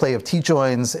about the interplay of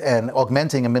T-joins and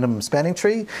augmenting a minimum spanning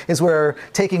tree is we're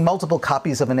taking multiple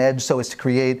copies of an edge so as to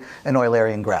create an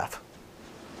Eulerian graph.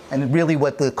 And really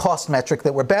what the cost metric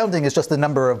that we're bounding is just the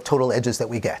number of total edges that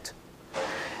we get.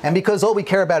 And because all we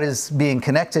care about is being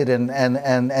connected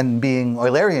and being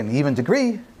Eulerian even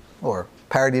degree, or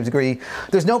parity of degree,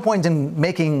 there's no point in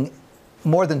making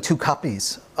more than 2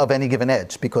 copies of any given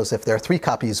edge, because if there are 3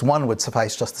 copies, 1 would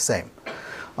suffice just the same.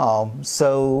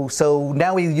 So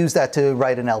now we use that to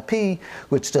write an LP,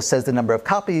 which just says the number of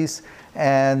copies,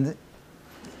 and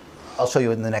I'll show you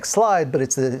in the next slide, but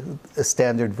it's a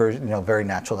standard version, very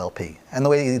natural LP. And the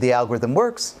way the algorithm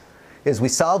works is we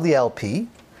solve the LP,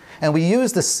 and we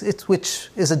use this,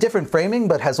 which is a different framing,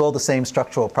 but has all the same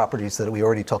structural properties that we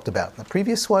already talked about in the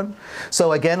previous one.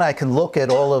 So again, I can look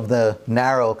at all of the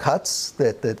narrow cuts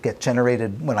that get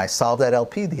generated when I solve that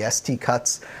LP, the ST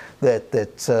cuts that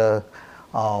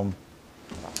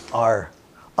are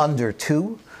under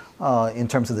 2 in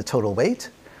terms of the total weight,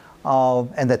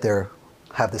 and that they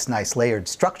have this nice layered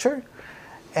structure.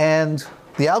 And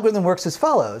the algorithm works as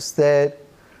follows, that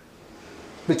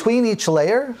between each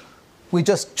layer, we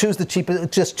just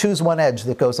choose one edge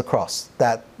that goes across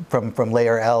that from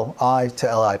layer Li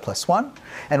to Li plus 1.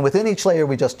 And within each layer,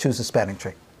 we just choose a spanning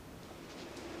tree.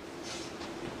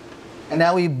 And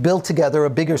now we build together a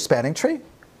bigger spanning tree.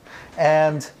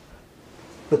 And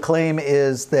the claim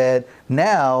is that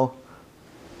now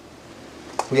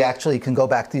we actually can go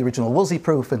back to the original Woolsey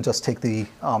proof and just take the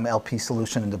LP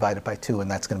solution and divide it by 2,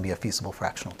 and that's going to be a feasible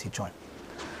fractional T-joint.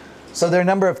 So there are a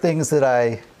number of things that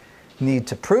I need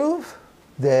to prove.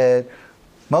 That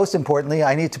most importantly,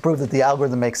 I need to prove that the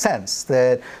algorithm makes sense.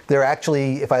 That there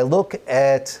actually, if I look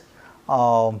at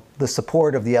the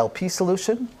support of the LP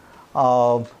solution,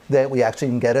 that we actually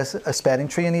can get a spanning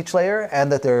tree in each layer, and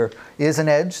that there is an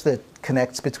edge that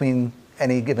connects between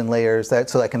any given layers,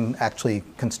 so I can actually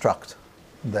construct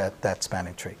that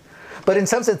spanning tree. But in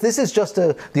some sense, this is just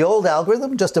the old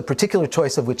algorithm, just a particular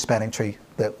choice of which spanning tree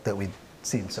that we've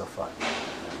seen so far.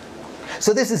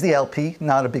 So this is the LP,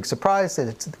 not a big surprise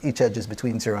that each edge is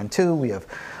between 0 and 2. We have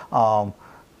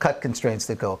cut constraints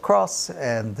that go across,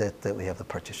 and that we have the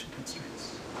partition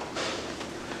constraints.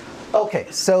 OK,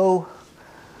 so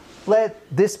let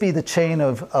this be the chain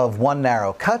of 1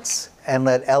 narrow cuts, and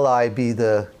let Li be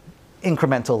the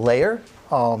incremental layer,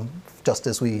 just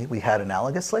as we had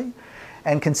analogously.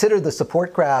 And consider the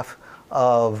support graph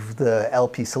of the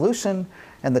LP solution.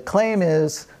 And the claim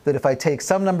is that if I take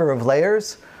some number of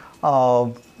layers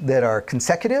that are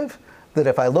consecutive, that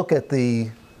if I look at the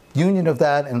union of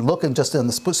that and look just in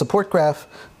the support graph,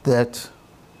 that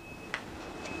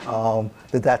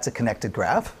that's a connected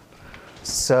graph.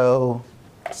 So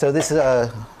this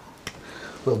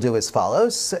we'll do as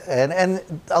follows. And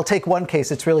I'll take one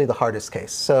case. It's really the hardest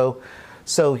case.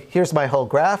 So here's my whole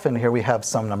graph, and here we have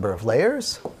some number of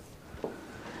layers.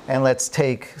 And let's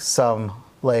take some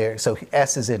layers. So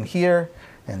S is in here,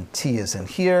 and T is in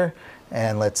here.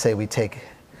 And let's say we take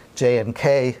J and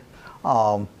K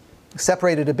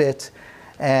separated a bit.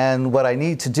 And what I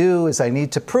need to do is I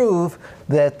need to prove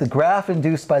that the graph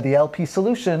induced by the LP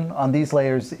solution on these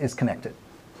layers is connected.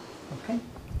 Okay?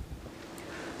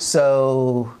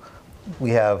 So we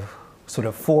have sort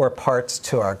of 4 parts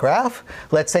to our graph.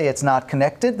 Let's say it's not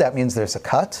connected. That means there's a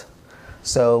cut.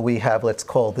 So we have, let's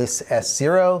call this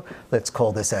S0, let's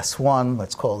call this S1,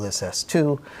 let's call this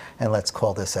S2, and let's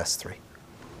call this S3.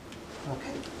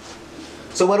 Okay.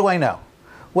 So what do I know?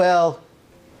 Well,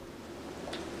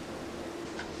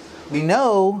 we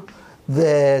know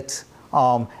that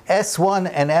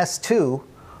S1 and S2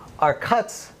 are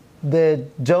cuts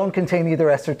that don't contain either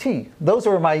S or T. Those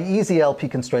are my easy LP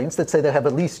constraints that say they have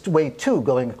at least weight 2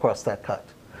 going across that cut.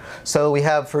 So we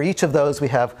have, for each of those, we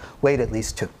have weight at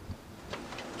least 2.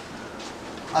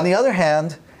 On the other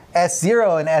hand,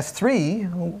 S0 and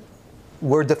S3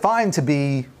 were defined to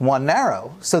be 1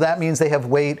 narrow. So that means they have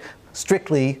weight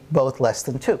strictly both less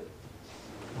than 2.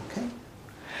 Okay?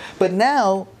 But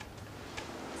now,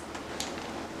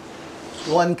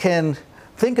 one can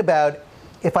think about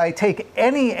if I take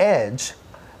any edge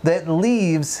that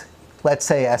leaves, let's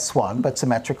say, S1, but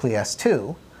symmetrically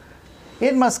S2,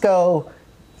 it must go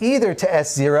either to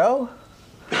S0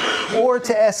 or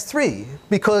to S3,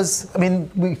 because, I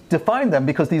mean, we defined them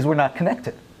because these were not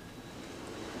connected.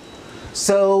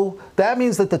 So that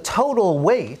means that the total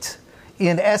weight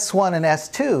in S1 and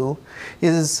S2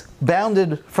 is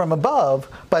bounded from above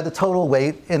by the total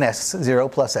weight in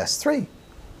S0 plus S3.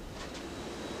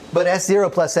 But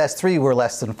S0 plus S3 were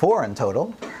less than 4 in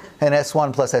total, and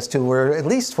S1 plus S2 were at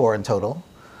least 4 in total,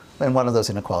 and one of those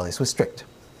inequalities was strict.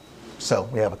 So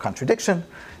we have a contradiction,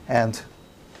 and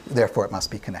therefore it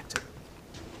must be connected.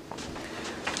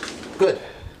 Good.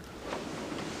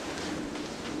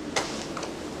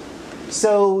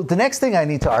 So the next thing I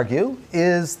need to argue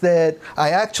is that I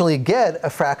actually get a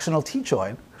fractional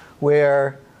T-joint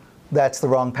where that's the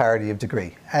wrong parity of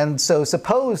degree. And so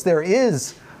suppose there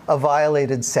is a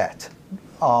violated set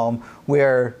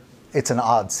where it's an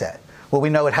odd set. Well, we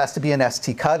know it has to be an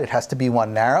ST cut. It has to be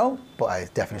 1 narrow by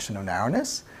definition of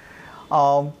narrowness.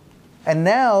 And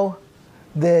now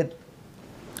that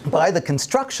by the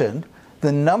construction,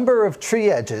 the number of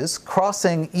tree edges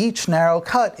crossing each narrow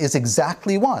cut is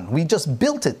exactly 1. We just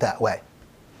built it that way.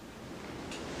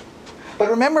 But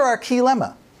remember our key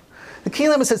lemma. The key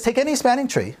lemma says take any spanning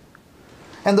tree,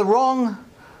 and the wrong,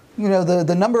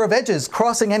 the number of edges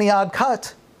crossing any odd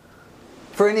cut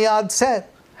for any odd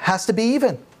set has to be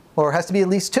even, or has to be at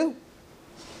least 2.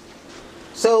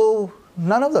 So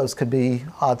none of those could be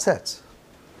odd sets.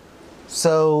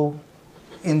 So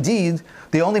indeed,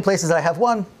 the only places I have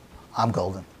 1, I'm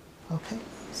golden. Okay,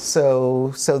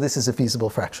 so this is a feasible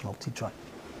fractional T-joint.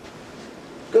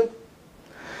 Good.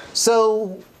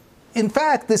 So in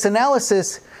fact, this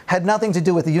analysis had nothing to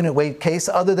do with the unit weight case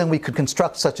other than we could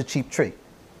construct such a cheap tree.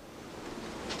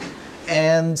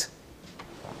 And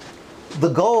the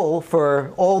goal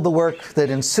for all the work that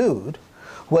ensued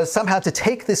was somehow to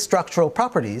take these structural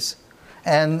properties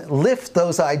and lift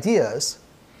those ideas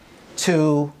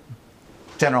to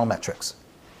general metrics.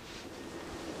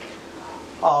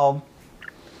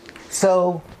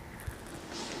 So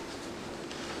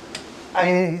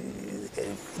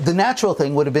the natural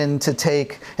thing would have been to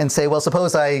take and say, well,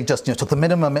 suppose I just took the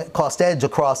minimum cost edge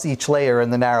across each layer in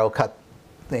the narrow cut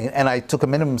thing, and I took a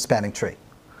minimum spanning tree.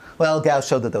 Well, Gauss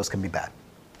showed that those can be bad.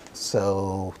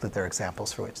 So that there are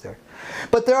examples for which they're.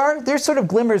 But there's sort of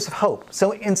glimmers of hope.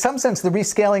 So in some sense, the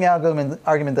rescaling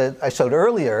argument that I showed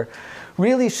earlier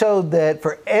really showed that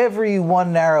for every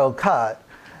one narrow cut,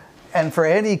 and for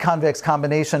any convex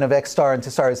combination of X star and T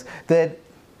stars, that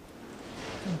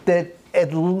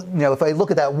if I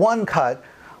look at that one cut,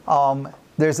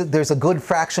 there's a good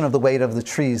fraction of the weight of the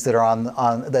trees that are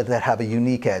that have a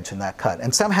unique edge in that cut.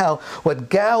 And somehow what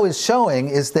Gauss is showing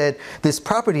is that this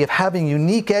property of having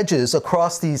unique edges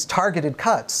across these targeted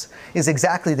cuts is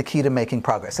exactly the key to making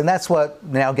progress. And that's what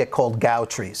now get called Gauss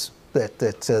trees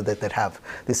that have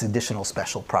this additional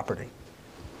special property.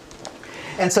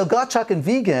 And so Gottschalk and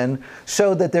Wiegand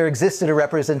showed that there existed a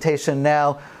representation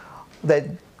now that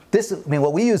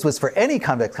what we used was for any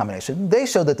convex combination. They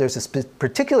showed that there's a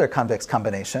particular convex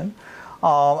combination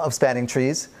of spanning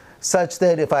trees such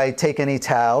that if I take any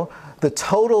tau, the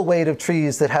total weight of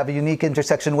trees that have a unique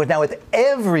intersection with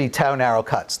every tau narrow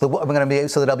cuts, so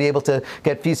that I'll be able to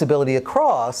get feasibility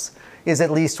across, is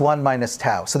at least 1 minus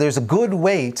tau. So there's a good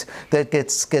weight that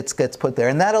gets put there.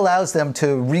 And that allows them to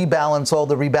rebalance all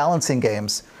the rebalancing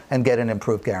games and get an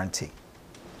improved guarantee.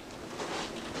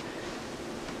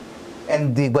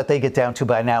 And what they get down to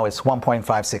by now is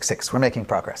 1.566. We're making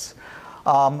progress.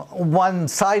 One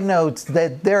side note,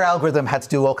 that their algorithm had to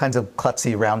do all kinds of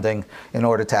klutzy rounding in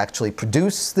order to actually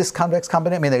produce this convex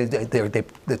combination. I mean,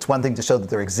 it's one thing to show that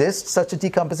there exists such a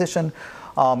decomposition.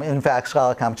 In fact,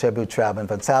 Schalakam, Chebu, Traub, and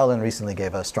Van Saulen recently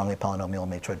gave a strongly polynomial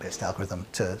matroid-based algorithm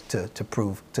to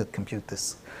compute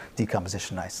this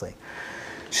decomposition nicely.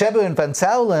 Chebu and Van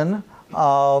Saulen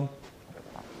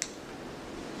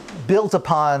built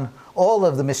upon all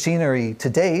of the machinery to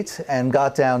date and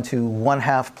got down to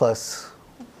 1/2 plus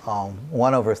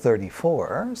 1 over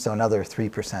 34, so another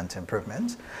 3%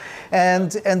 improvement.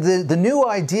 And the new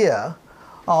idea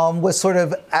was sort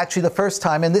of actually the first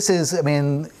time, and this is,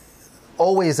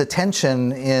 always a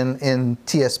tension in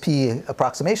TSP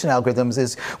approximation algorithms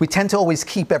is we tend to always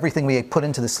keep everything we put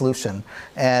into the solution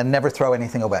and never throw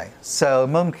anything away. So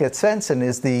Mumke-Svensson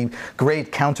is the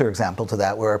great counterexample to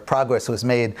that, where progress was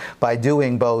made by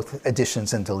doing both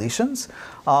additions and deletions.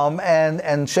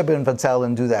 And Chebu and Van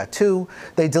Saulen do that too.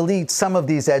 They delete some of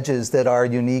these edges that are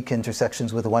unique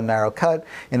intersections with one narrow cut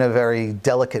in a very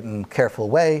delicate and careful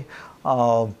way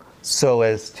so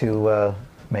as to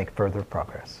make further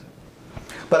progress.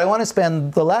 But I want to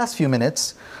spend the last few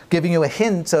minutes giving you a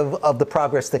hint of the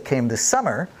progress that came this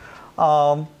summer,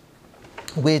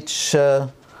 which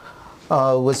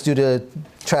was due to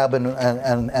Traub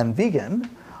and Wiegand,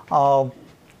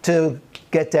 to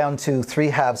get down to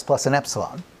 3/2 plus an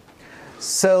epsilon.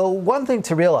 So one thing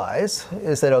to realize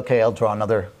is that, okay, I'll draw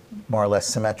another more or less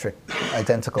symmetric,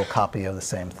 identical copy of the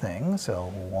same thing.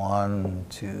 So 1,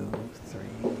 2, 3,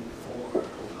 4,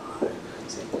 5,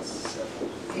 6, 7,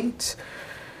 8.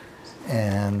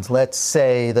 And let's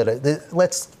say that,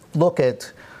 let's look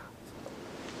at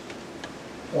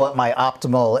what my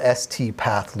optimal ST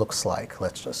path looks like.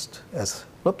 Let's just,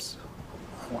 whoops.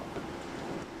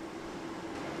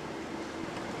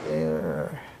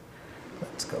 There,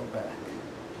 let's go back.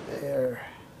 There,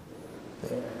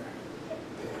 there,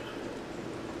 there.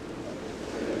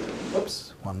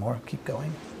 Whoops, one more, keep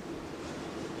going.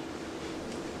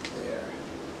 There.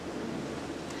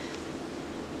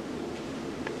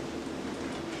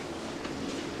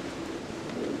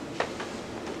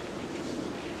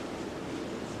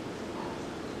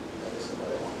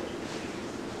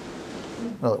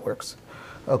 Well, it works.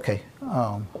 Okay,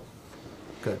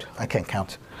 good, I can't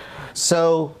count.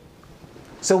 So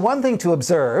one thing to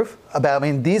observe about,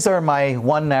 these are my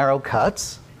one narrow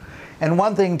cuts. And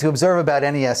one thing to observe about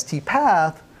any ST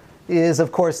path is,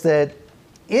 of course, that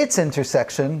its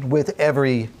intersection with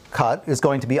every cut is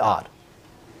going to be odd.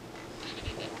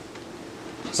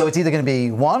 So it's either going to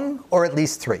be 1 or at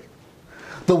least 3.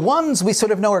 The ones we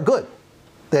sort of know are good.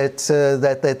 that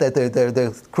they're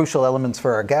the crucial elements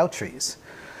for our Gauss trees.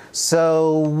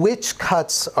 So which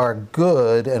cuts are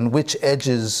good and which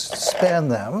edges span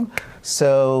them?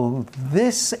 So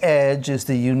this edge is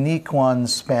the unique one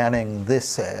spanning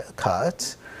this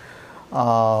cut.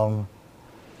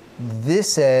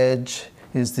 This edge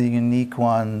is the unique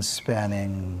one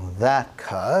spanning that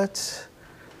cut.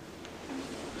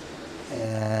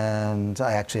 And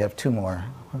I actually have two more.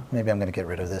 Maybe I'm going to get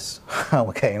rid of this.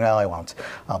 Okay, no, I won't.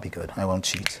 I'll be good. I won't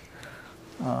cheat.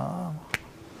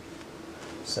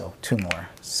 So two more.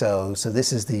 So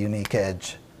this is the unique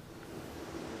edge.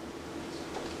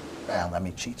 And let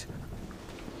me cheat.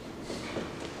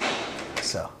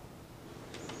 So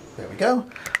there we go.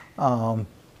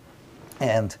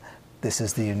 And this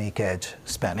is the unique edge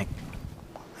spanning.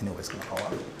 I knew it was going to fall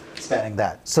off. Spanning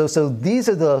that. So these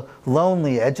are the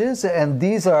lonely edges, and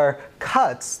these are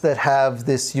cuts that have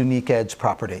this unique edge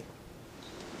property.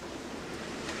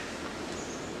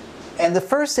 And the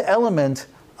first element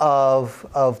of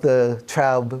the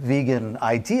Traub-Wiegand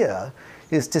idea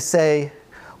is to say,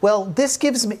 well, this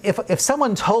gives me, if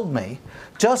someone told me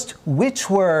just which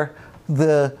were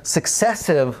the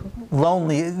successive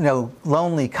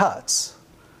lonely cuts,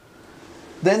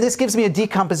 then this gives me a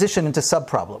decomposition into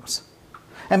subproblems.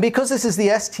 And because this is the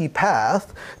ST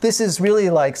path, this is really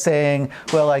like saying,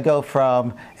 well, I go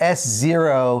from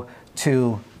S0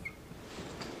 to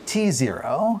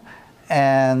T0,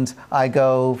 and I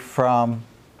go from,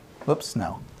 whoops,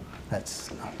 no, that's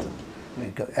not, we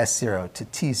go S0 to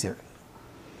T0.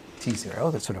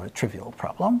 T0, that's sort of a trivial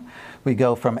problem. We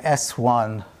go from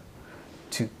S1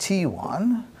 to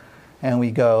T1, and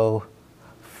we go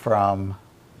from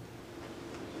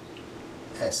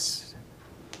S2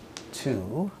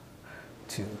 to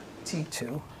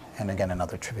T2, and again,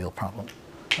 another trivial problem.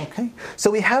 Okay, so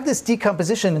we have this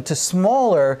decomposition into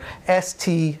smaller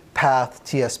ST path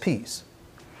TSPs.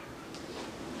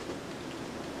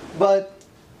 But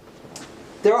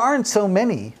there aren't so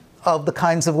many of the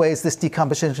kinds of ways this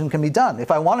decomposition can be done.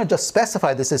 If I want to just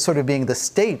specify this as sort of being the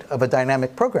state of a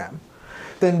dynamic program,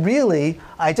 then really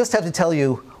I just have to tell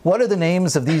you what are the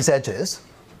names of these edges.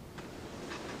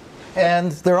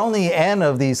 And there are only n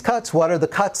of these cuts. What are the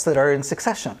cuts that are in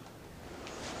succession?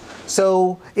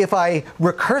 So if I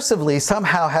recursively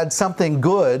somehow had something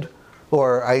good,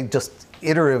 or I just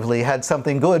iteratively had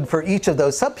something good for each of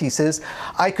those subpieces,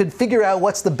 I could figure out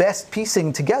what's the best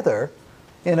piecing together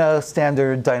in a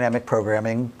standard dynamic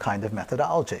programming kind of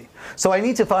methodology. So I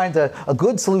need to find a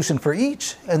good solution for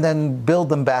each and then build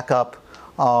them back up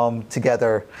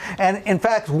together. And in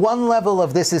fact, one level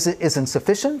of this isn't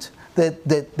sufficient,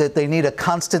 that they need a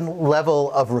constant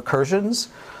level of recursions.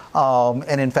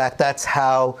 And in fact, that's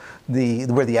how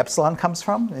where the epsilon comes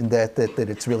from, and that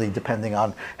it's really depending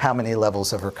on how many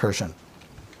levels of recursion.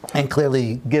 And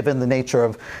clearly, given the nature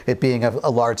of it being a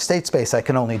large state space, I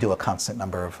can only do a constant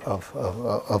number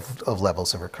of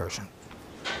levels of recursion.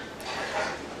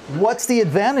 What's the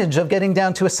advantage of getting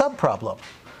down to a subproblem?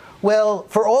 Well,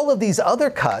 for all of these other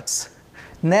cuts,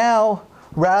 now,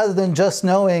 rather than just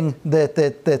knowing that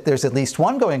there's at least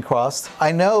one going across,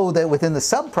 I know that within the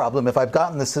subproblem, if I've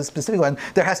gotten this specific one,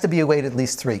 there has to be a weight at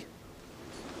least 3.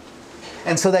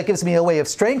 And so that gives me a way of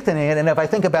strengthening it. And if I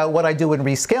think about what I do in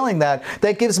rescaling that,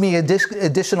 that gives me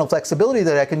additional flexibility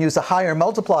that I can use a higher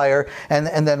multiplier and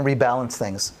then rebalance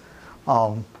things.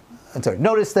 I'm sorry.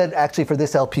 Notice that actually for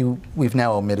this LP, we've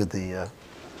now omitted the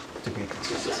degree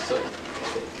consistency.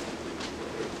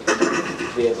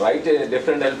 They write a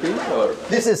different LP, or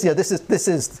this is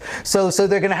so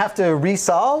they're going to have to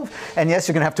resolve, and yes,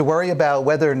 you're going to have to worry about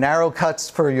whether narrow cuts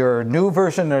for your new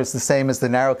version is the same as the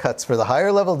narrow cuts for the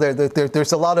higher level.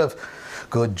 There's a lot of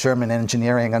good German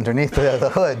engineering underneath the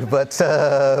hood, but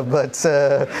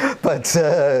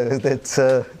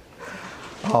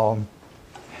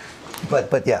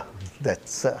yeah,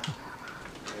 that's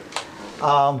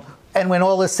and when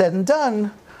all is said and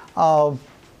done,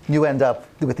 you end up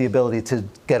with the ability to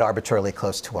get arbitrarily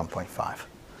close to 1.5.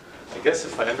 I guess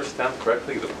if I understand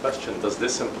correctly the question, does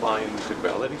this imply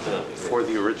integrality for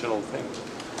the original thing?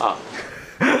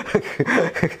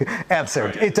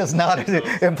 Answered. It does not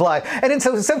imply. And in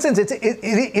some sense, it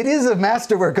is a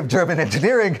masterwork of German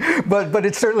engineering, but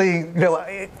it's certainly,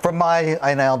 from my,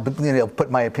 and I'll put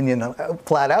my opinion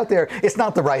flat out there, it's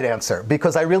not the right answer,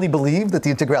 because I really believe that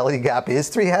the integrality gap is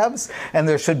 3 halves, and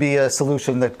there should be a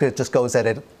solution that just goes at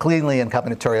it cleanly and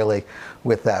combinatorially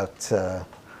without that.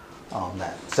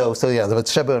 So yeah, the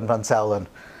Scheber and Van Saulen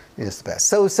is the best.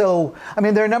 So I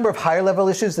mean, there are a number of higher level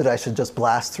issues that I should just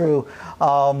blast through.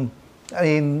 I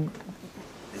mean,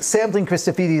 sampling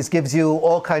Christofides gives you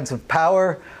all kinds of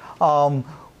power.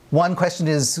 One question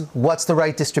is, what's the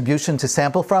right distribution to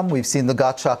sample from? We've seen the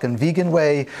Gottschalk and Vegan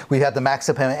way. We had the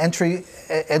maximum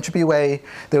entropy way.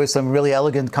 There was some really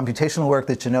elegant computational work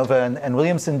that Genova and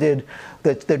Williamson did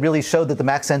that really showed that the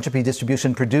max entropy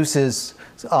distribution produces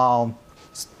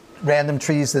random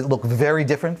trees that look very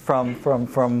different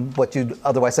from what you'd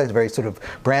otherwise say, very sort of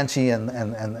branchy and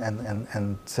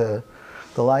the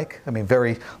like. I mean,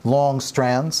 very long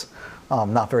strands,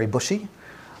 not very bushy.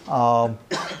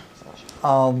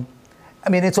 I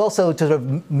mean, it's also sort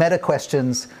of meta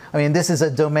questions. I mean, this is a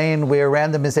domain where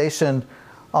randomization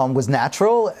was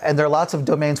natural, and there are lots of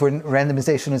domains where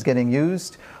randomization is getting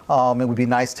used. It would be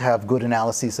nice to have good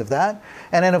analyses of that.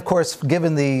 And then, of course,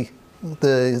 given the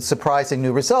surprising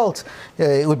new result,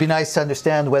 it would be nice to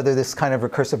understand whether this kind of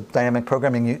recursive dynamic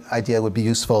programming idea would be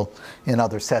useful in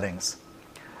other settings.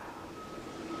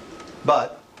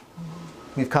 But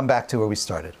we've come back to where we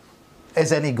started,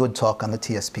 as any good talk on the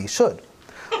TSP should.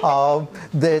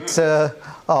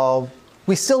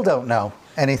 We still don't know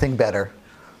anything better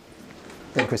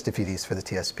than Christofides for the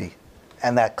TSP.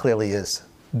 And that clearly is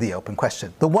the open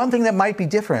question. The one thing that might be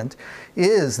different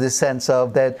is this sense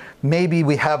of that maybe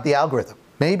we have the algorithm.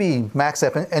 Maybe max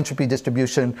entropy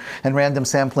distribution and random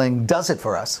sampling does it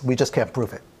for us. We just can't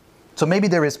prove it. So maybe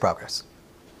there is progress.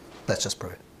 Let's just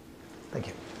prove it. Thank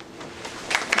you.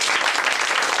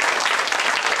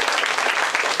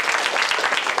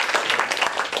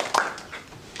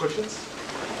 Questions?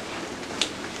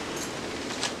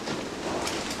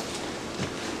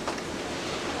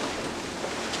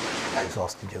 I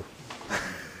exhausted you.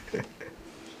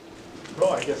 No,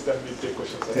 I guess then we take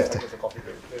questions. Yeah. There's a coffee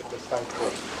break. There's time for